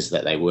get pictures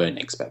that they weren't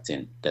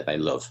expecting that they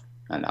love.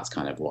 And that's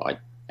kind of what I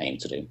aim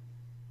to do.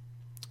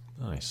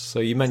 Nice. So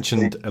you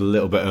mentioned a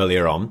little bit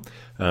earlier on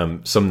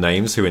some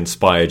names who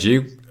inspired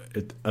you.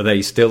 Are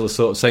they still the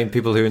sort of same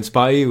people who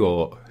inspire you,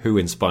 or who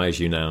inspires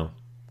you now?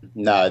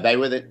 No,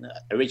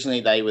 originally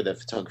they were the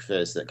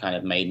photographers that kind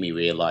of made me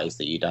realize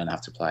that you don't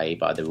have to play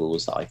by the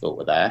rules that I thought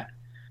were there.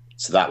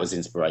 So that was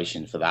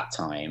inspiration for that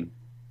time.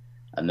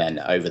 And then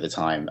over the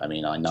time, I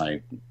mean, I know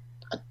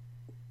a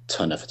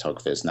ton of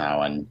photographers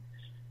now, and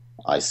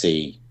I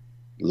see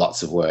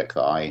lots of work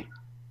that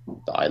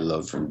I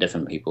love from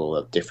different people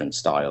of different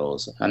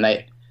styles. And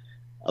a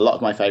lot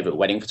of my favorite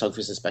wedding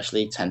photographers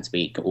especially tend to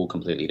be all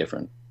completely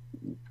different.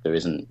 There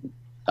isn't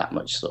that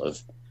much sort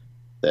of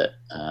that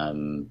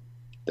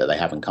they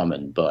have in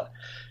common. But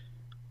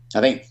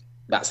I think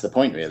that's the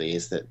point, really,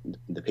 is that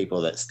the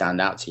people that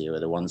stand out to you are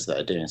the ones that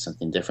are doing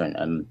something different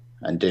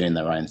and doing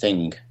their own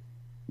thing,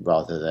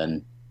 rather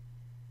than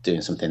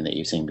doing something that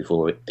you've seen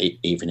before,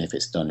 even if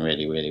it's done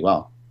really, really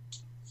well.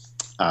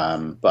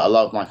 But a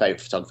lot of my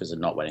favorite photographers are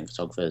not wedding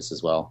photographers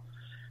as well.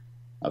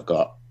 I've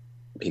got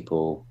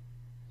people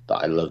that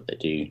I love that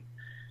do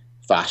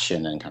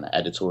fashion and kind of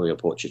editorial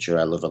portraiture.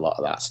 I love a lot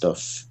of that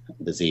stuff.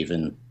 There's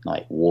even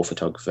like war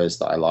photographers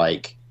that I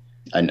like,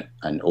 and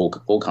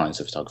all kinds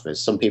of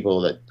photographers. Some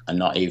people that are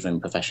not even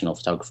professional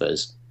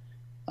photographers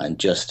and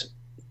just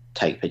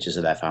take pictures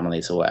of their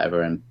families or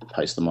whatever and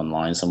post them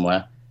online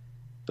somewhere,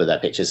 but their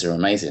pictures are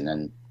amazing,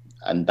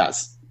 and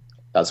that's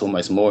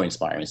almost more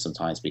inspiring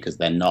sometimes, because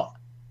they're not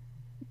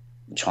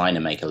trying to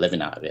make a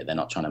living out of it. They're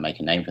not trying to make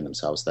a name for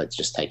themselves. They're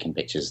just taking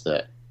pictures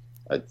that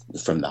are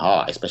from the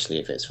heart, especially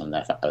if it's from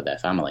their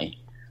family.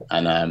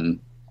 And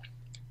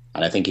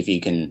I think if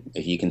you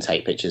can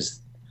take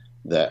pictures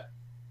that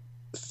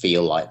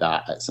feel like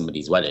that at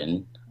somebody's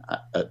wedding,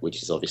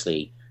 which is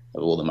obviously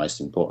of all the most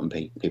important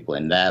people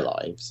in their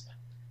lives,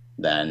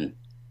 then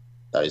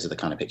those are the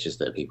kind of pictures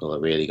that people are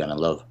really going to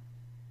love,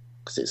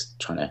 because it's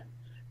trying to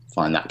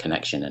find that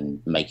connection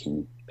and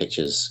making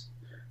pictures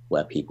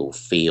where people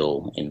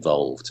feel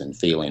involved in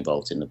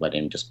the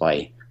wedding just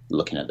by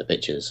looking at the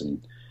pictures,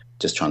 and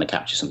just trying to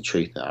capture some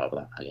truth out of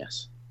that, I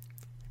guess.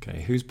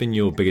 Okay, who's been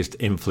your biggest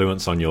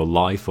influence on your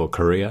life or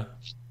career?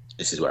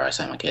 This is where I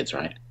say my kids,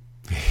 right?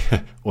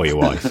 Or your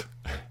wife.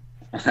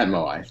 And my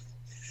wife.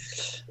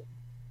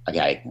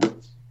 Okay,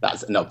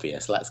 that's an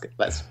obvious. Let's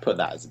put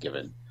that as a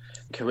given.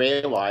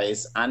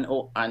 Career-wise and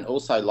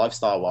also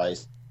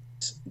lifestyle-wise,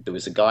 there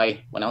was a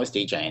guy, when I was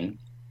DJing,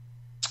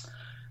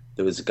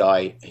 there was a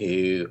guy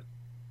who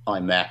I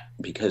met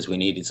because we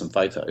needed some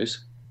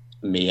photos,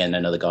 me and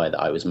another guy that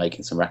I was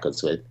making some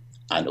records with.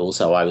 And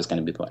also I was going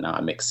to be putting out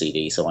a mixed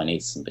CD, so I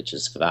needed some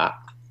pictures for that.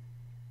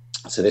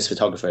 So this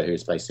photographer who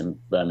is based in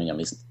Birmingham,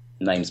 his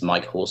name's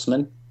Mike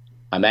Horseman.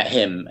 I met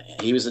him.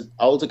 He was an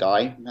older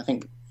guy, I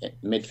think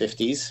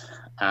mid-50s,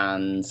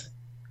 and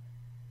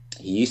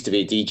he used to be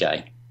a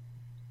DJ.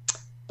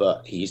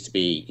 But he used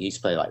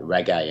to play like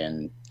reggae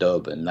and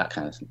dub and that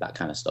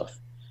kind of stuff.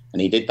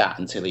 And he did that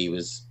until he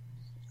was,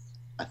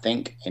 I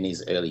think, in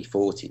his early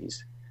 40s,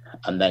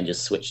 and then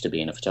just switched to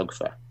being a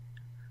photographer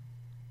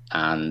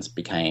and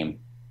became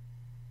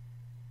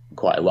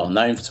quite a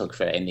well-known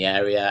photographer in the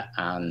area.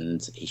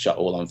 And he shot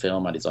all on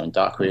film, had his own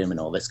darkroom and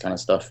all this kind of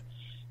stuff.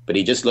 But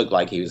he just looked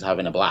like he was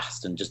having a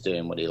blast and just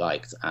doing what he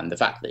liked. And the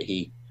fact that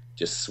he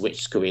just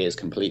switched careers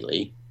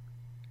completely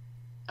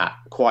at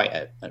quite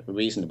a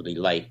reasonably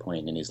late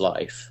point in his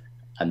life,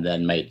 and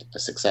then made a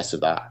success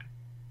of that,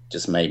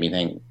 just made me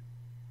think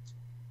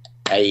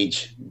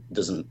age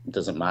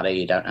doesn't matter.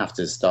 You don't have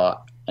to start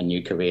a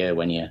new career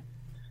when you're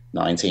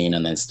 19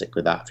 and then stick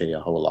with that for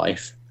your whole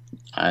life.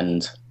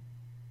 And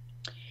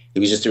he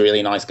was just a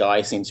really nice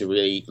guy, seemed to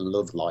really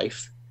love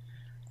life,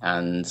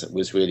 and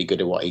was really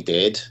good at what he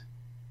did,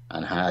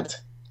 and had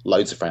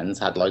loads of friends,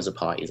 had loads of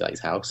parties at his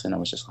house. And I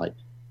was just like,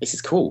 this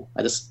is cool.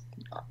 I just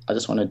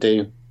want to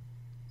do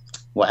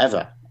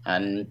whatever.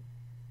 And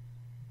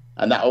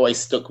that always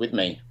stuck with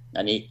me.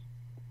 And he,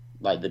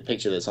 like, the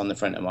picture that's on the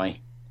front of my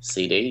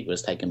CD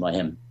was taken by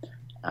him.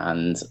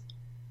 And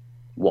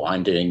what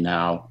I'm doing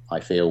now, I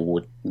feel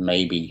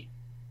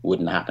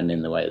wouldn't happen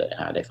in the way that it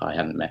had if I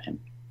hadn't met him.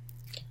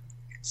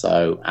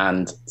 So,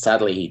 and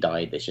sadly he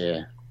died this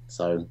year.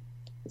 So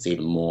it's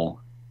even more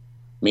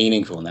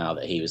meaningful now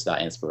that he was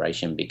that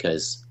inspiration,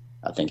 because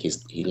I think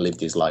he lived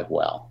his life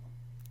well.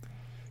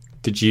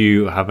 Did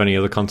you have any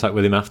other contact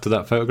with him after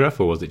that photograph,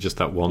 or was it just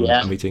that one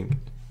meeting?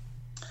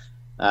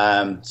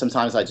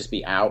 Sometimes I'd just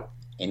be out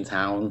in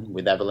town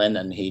with Evelyn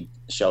and he'd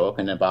show up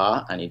in a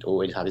bar and he'd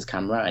always have his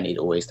camera and he'd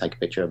always take a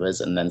picture of us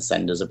and then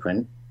send us a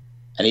print.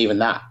 And even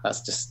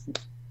that's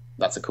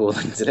a cool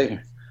thing to do.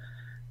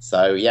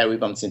 So yeah, we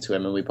bumped into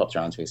him and we popped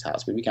around to his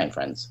house. We became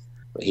friends.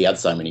 But he had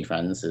so many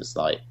friends. It's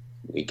like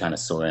we kind of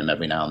saw him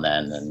every now and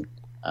then, and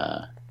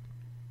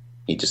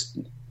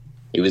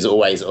he was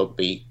always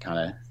upbeat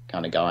kind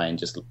of guy and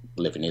just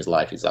living his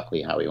life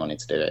exactly how he wanted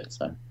to do it.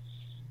 So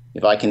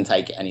if I can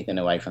take anything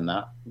away from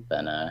that,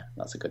 then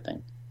that's a good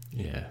thing.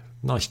 Yeah,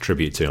 nice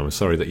tribute to him. I'm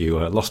sorry that you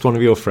lost one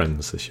of your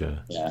friends this year.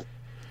 Yeah.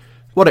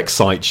 What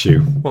excites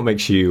you? What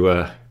makes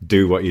you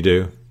do what you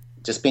do?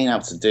 Just being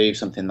able to do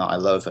something that I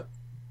love.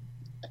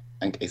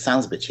 And it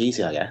sounds a bit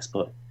cheesy, I guess,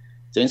 but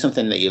doing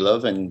something that you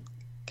love and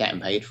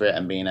getting paid for it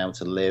and being able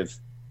to live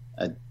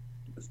a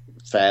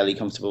fairly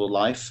comfortable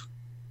life,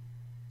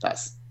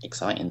 that's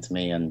exciting to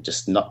me, and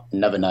just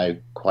never know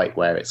quite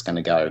where it's going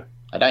to go.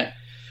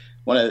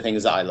 One of the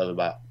things that I love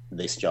about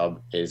this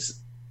job is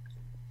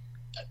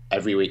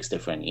every week's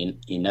different.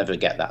 You never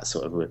get that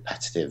sort of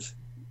repetitive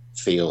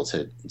feel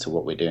to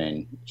what we're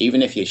doing.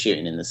 Even if you're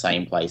shooting in the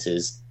same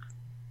places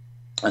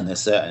and there's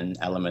certain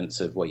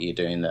elements of what you're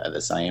doing that are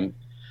the same,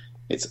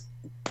 it's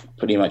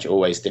pretty much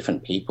always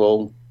different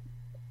people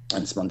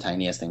and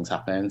spontaneous things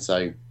happen.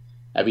 So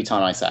every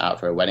time I set out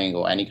for a wedding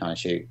or any kind of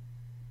shoot,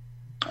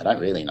 I don't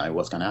really know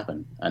what's going to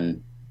happen,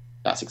 and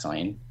that's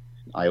exciting.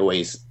 I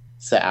always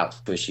set out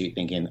for a shoot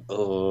thinking,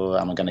 oh,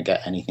 am I going to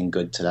get anything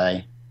good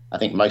today? I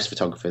think most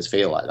photographers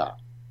feel like that.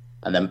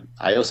 And then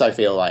I also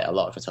feel like a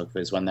lot of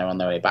photographers, when they're on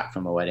their way back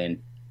from a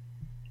wedding,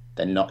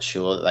 they're not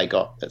sure that they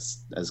got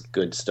as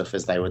good stuff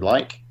as they would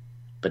like,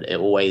 but it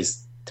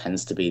always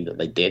tends to be that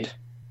they did,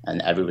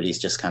 and everybody's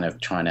just kind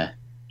of trying to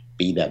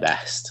be their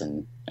best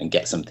and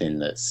get something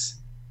that's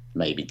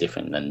maybe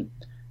different than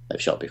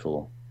they've shot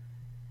before.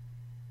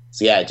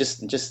 So yeah,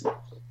 just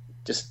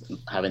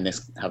having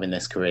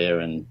this career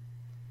and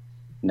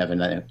never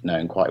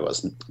knowing quite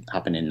what's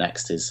happening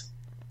next is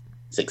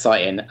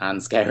exciting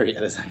and scary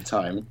at the same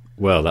time.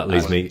 Well, that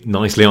leads me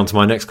nicely onto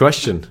my next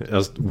question.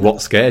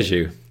 What scares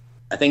you?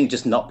 I think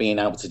just not being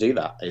able to do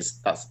that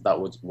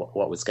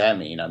what would scare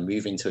me.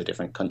 Moving to a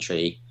different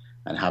country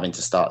and having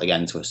to start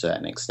again to a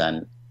certain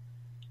extent,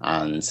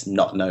 and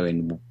not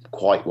knowing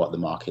quite what the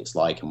market's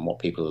like and what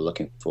people are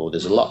looking for.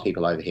 There's a lot of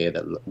people over here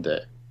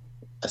that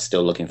are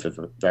still looking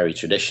for very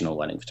traditional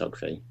wedding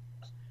photography.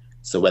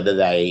 So whether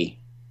they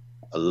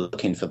are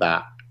looking for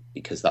that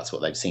because that's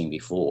what they've seen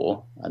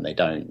before and they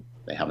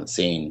haven't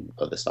seen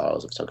other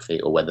styles of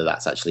photography, or whether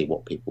that's actually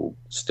what people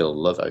still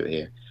love over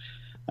here,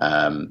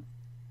 I'm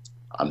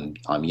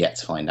yet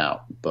to find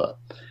out. But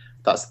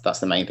that's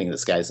the main thing that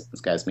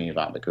scares me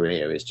about the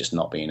career, is just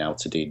not being able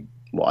to do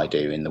what I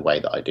do in the way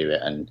that I do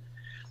it and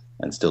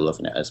still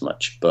loving it as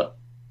much. But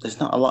there's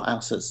not a lot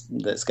else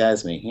that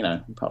scares me,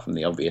 apart from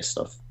the obvious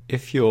stuff.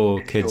 If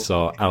your kids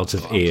are out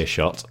of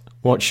earshot,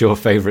 what's your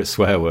favourite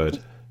swear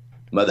word?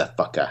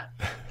 Motherfucker.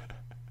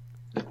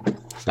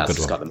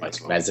 That's got the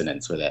most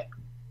resonance with it,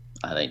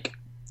 I think.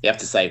 You have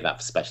to save that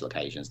for special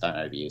occasions. Don't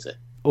overuse it.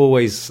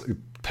 Always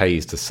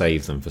pays to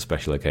save them for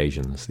special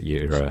occasions.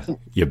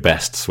 Your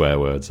best swear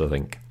words, I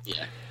think.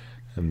 Yeah.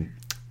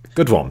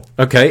 Good one.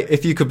 Okay,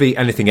 if you could be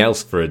anything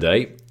else for a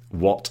day,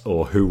 what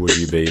or who would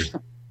you be?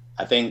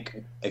 I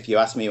think if you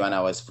asked me when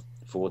I was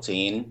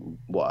 14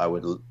 what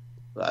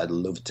I'd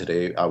love to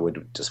do, I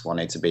would just want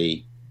it to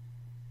be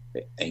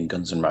in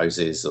Guns N'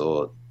 Roses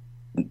or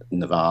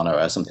Nirvana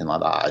or something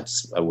like that.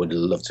 I would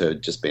love to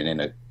have just been in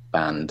a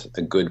band,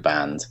 a good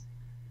band,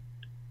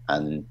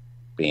 and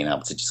being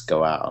able to just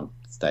go out on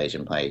stage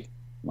and play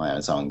my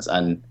own songs.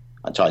 And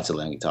I tried to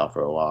learn guitar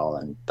for a while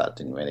and that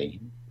didn't really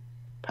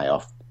pay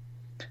off.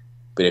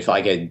 But if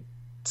I could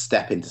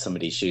step into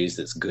somebody's shoes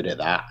that's good at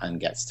that and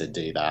gets to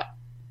do that,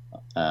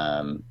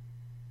 I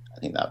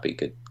think that'd be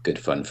good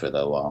fun for a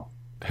little while.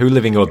 Who,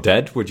 living or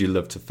dead, would you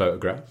love to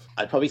photograph?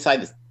 I'd probably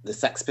say the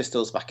Sex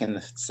Pistols back in the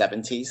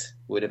 70s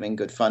would have been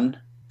good fun,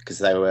 because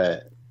they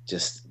were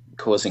just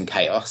causing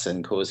chaos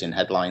and causing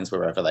headlines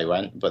wherever they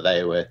went, but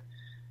they were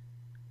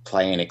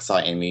playing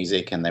exciting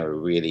music and they were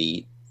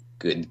really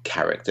good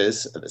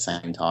characters at the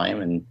same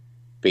time. And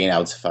being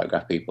able to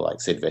photograph people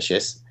like Sid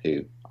Vicious,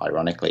 who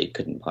ironically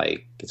couldn't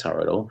play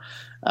guitar at all,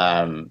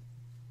 I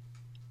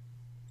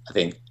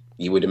think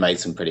you would have made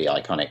some pretty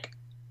iconic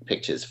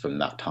pictures from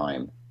that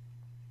time,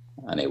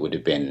 and it would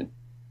have been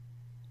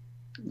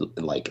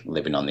like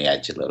living on the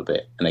edge a little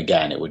bit. And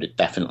again, it would have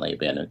definitely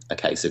been a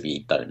case of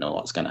you don't know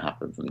what's going to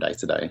happen from day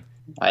to day.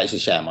 I actually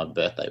share my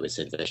birthday with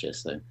Sid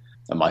Vicious, and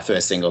my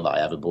first single that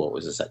I ever bought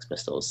was the Sex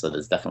Pistols, so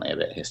there's definitely a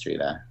bit of history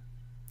there.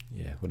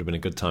 Yeah, would have been a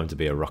good time to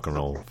be a rock and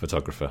roll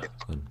photographer.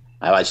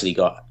 I've actually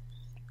got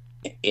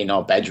in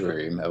our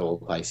bedroom, of all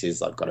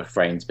places, I've got a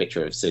framed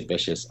picture of Sid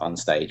Vicious on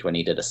stage when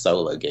he did a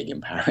solo gig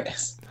in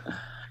Paris.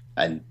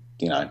 And,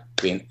 you know,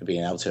 being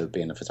able to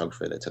be a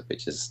photographer that took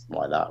pictures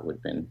like that would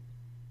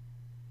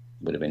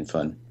have been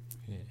fun.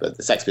 Yeah. But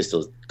the Sex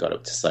Pistols got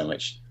up to so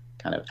much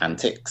kind of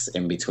antics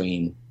in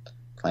between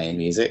playing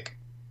music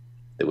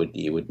that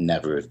you would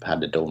never have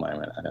had a dull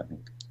moment, I don't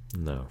think.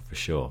 No, for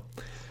sure.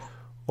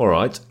 All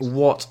right.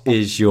 What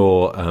is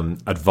your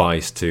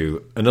advice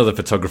to another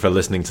photographer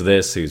listening to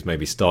this who's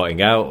maybe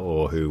starting out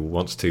or who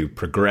wants to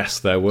progress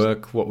their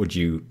work? What would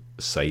you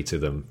say to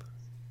them?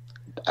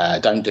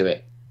 Don't do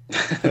it.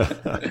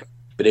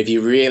 But if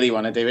you really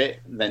want to do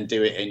it, then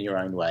do it in your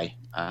own way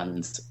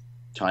and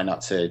try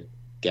not to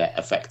get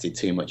affected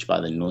too much by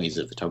the noise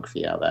of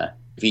photography out there.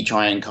 If you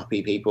try and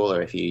copy people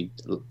or if you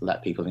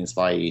let people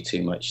inspire you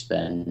too much,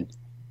 then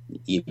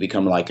you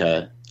become like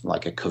a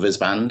covers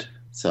band.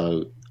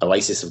 So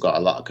Oasis have got a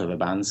lot of cover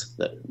bands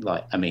that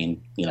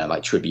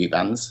like tribute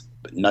bands,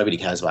 but nobody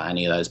cares about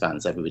any of those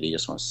bands. Everybody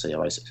just wants to see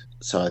Oasis.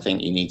 So I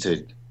think you need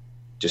to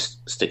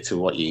just stick to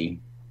what you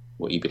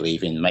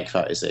believe in, make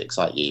photos that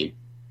excite you,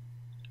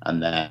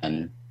 and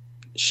then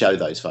show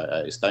those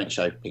photos. Don't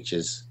show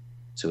pictures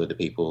to other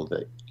people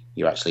that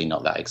you're actually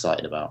not that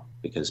excited about,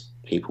 because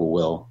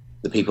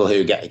the people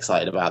who get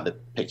excited about the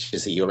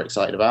pictures that you're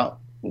excited about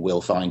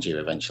will find you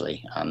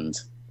eventually, and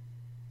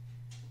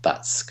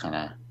that's kind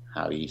of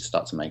how you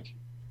start to make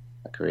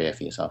a career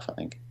for yourself, I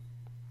think,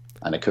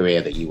 and a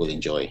career that you will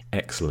enjoy.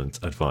 Excellent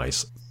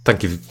advice.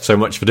 Thank you so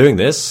much for doing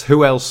this.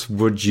 Who else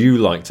would you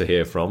like to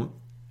hear from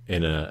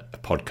in a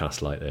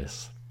podcast like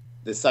this?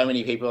 There's so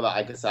many people that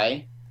I could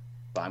say,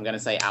 but I'm going to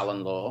say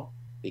Alan Law,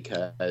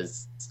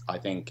 because I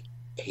think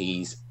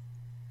he's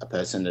a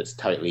person that's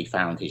totally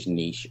found his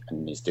niche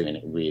and is doing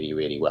it really,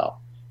 really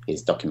well.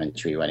 His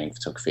documentary wedding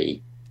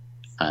photography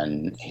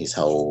and his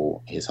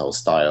whole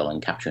style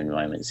and capturing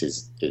moments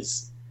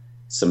is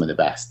some of the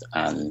best.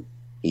 And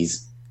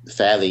he's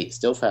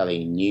still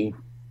fairly new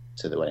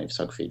to the wedding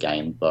photography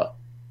game, but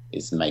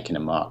is making a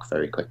mark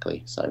very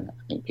quickly. So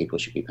I think people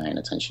should be paying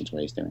attention to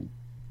what he's doing.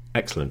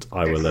 Excellent.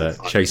 I will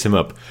chase him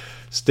up.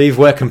 Steve,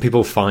 where can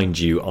people find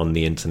you on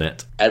the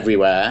internet?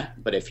 Everywhere,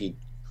 but if you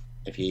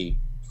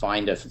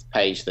find a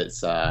page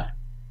that's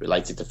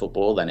related to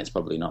football, then it's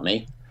probably not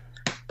me.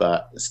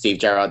 But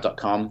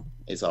stevegerrard.com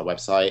is our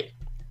website.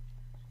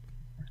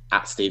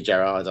 At Steve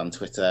Gerrard on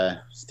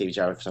Twitter, Steve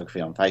Gerrard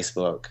Photography on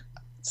Facebook,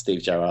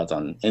 Steve Gerrard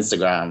on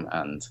Instagram,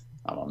 and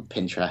I'm on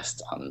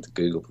Pinterest and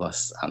Google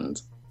Plus, and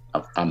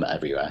I'm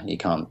everywhere. You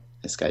can't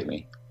escape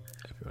me.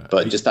 Everywhere.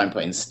 But just don't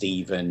put in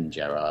Steven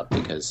Gerrard,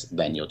 because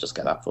then you'll just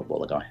get that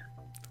footballer guy.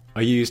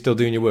 Are you still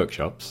doing your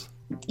workshops?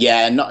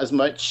 Yeah, not as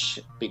much,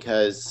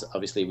 because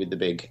obviously with the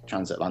big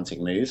transatlantic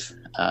move.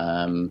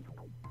 But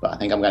I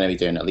think I'm going to be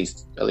doing at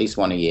least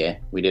one a year.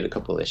 We did a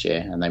couple this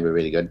year, and they were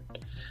really good.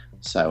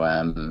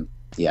 So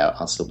yeah,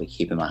 I'll still be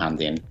keeping my hand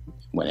in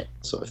when it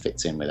sort of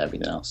fits in with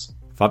everything else.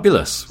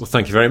 Fabulous. Well,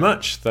 thank you very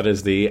much. That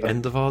is the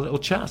end of our little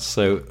chat.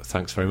 So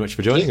thanks very much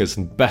for joining us,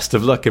 and best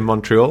of luck in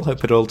Montreal.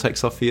 Hope it all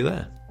takes off for you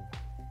there.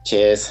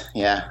 Cheers.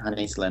 Yeah, I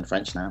need to learn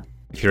French now.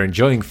 If you're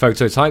enjoying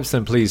Phototypes,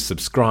 then please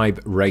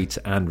subscribe, rate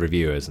and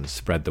review us, and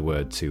spread the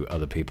word to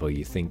other people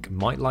you think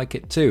might like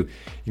it too.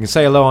 You can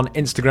say hello on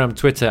Instagram,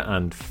 Twitter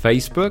and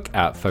Facebook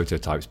at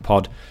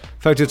PhototypesPod.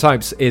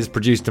 Phototypes is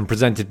produced and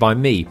presented by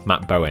me,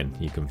 Matt Bowen.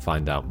 You can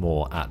find out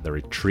more at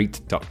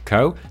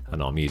theretreat.co,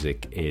 and our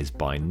music is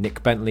by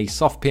Nick Bentley,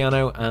 soft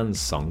piano and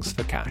Songs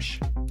for Cash.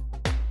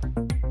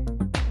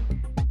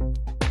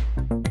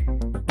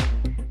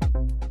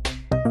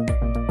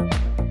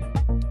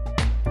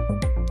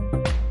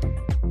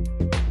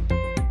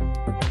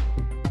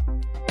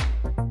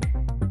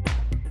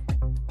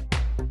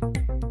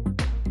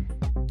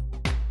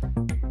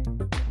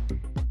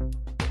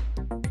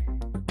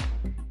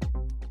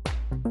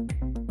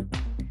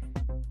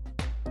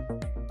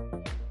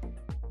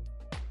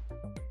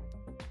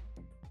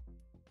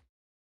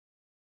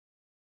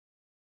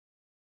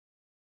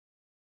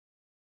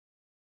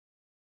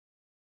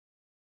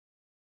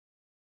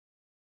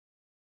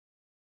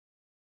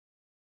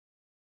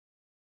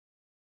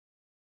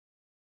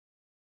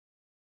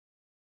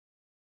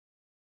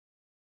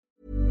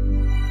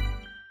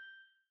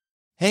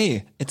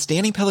 Hey, it's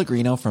Danny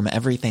Pellegrino from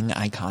Everything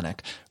Iconic.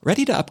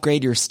 Ready to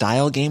upgrade your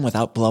style game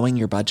without blowing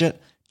your budget?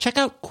 Check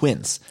out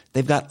Quince.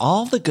 They've got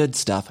all the good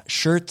stuff,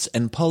 shirts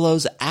and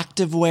polos,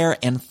 activewear,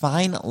 and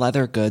fine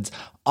leather goods,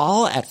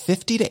 all at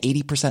 50 to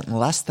 80%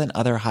 less than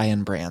other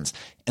high-end brands.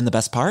 And the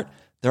best part?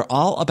 They're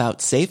all about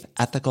safe,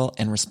 ethical,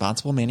 and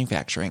responsible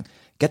manufacturing.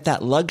 Get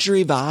that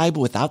luxury vibe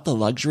without the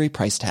luxury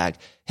price tag.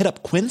 Hit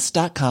up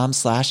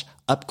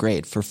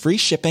quince.com/upgrade for free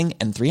shipping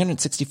and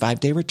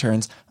 365-day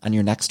returns on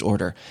your next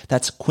order.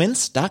 That's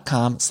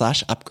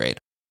quince.com/upgrade.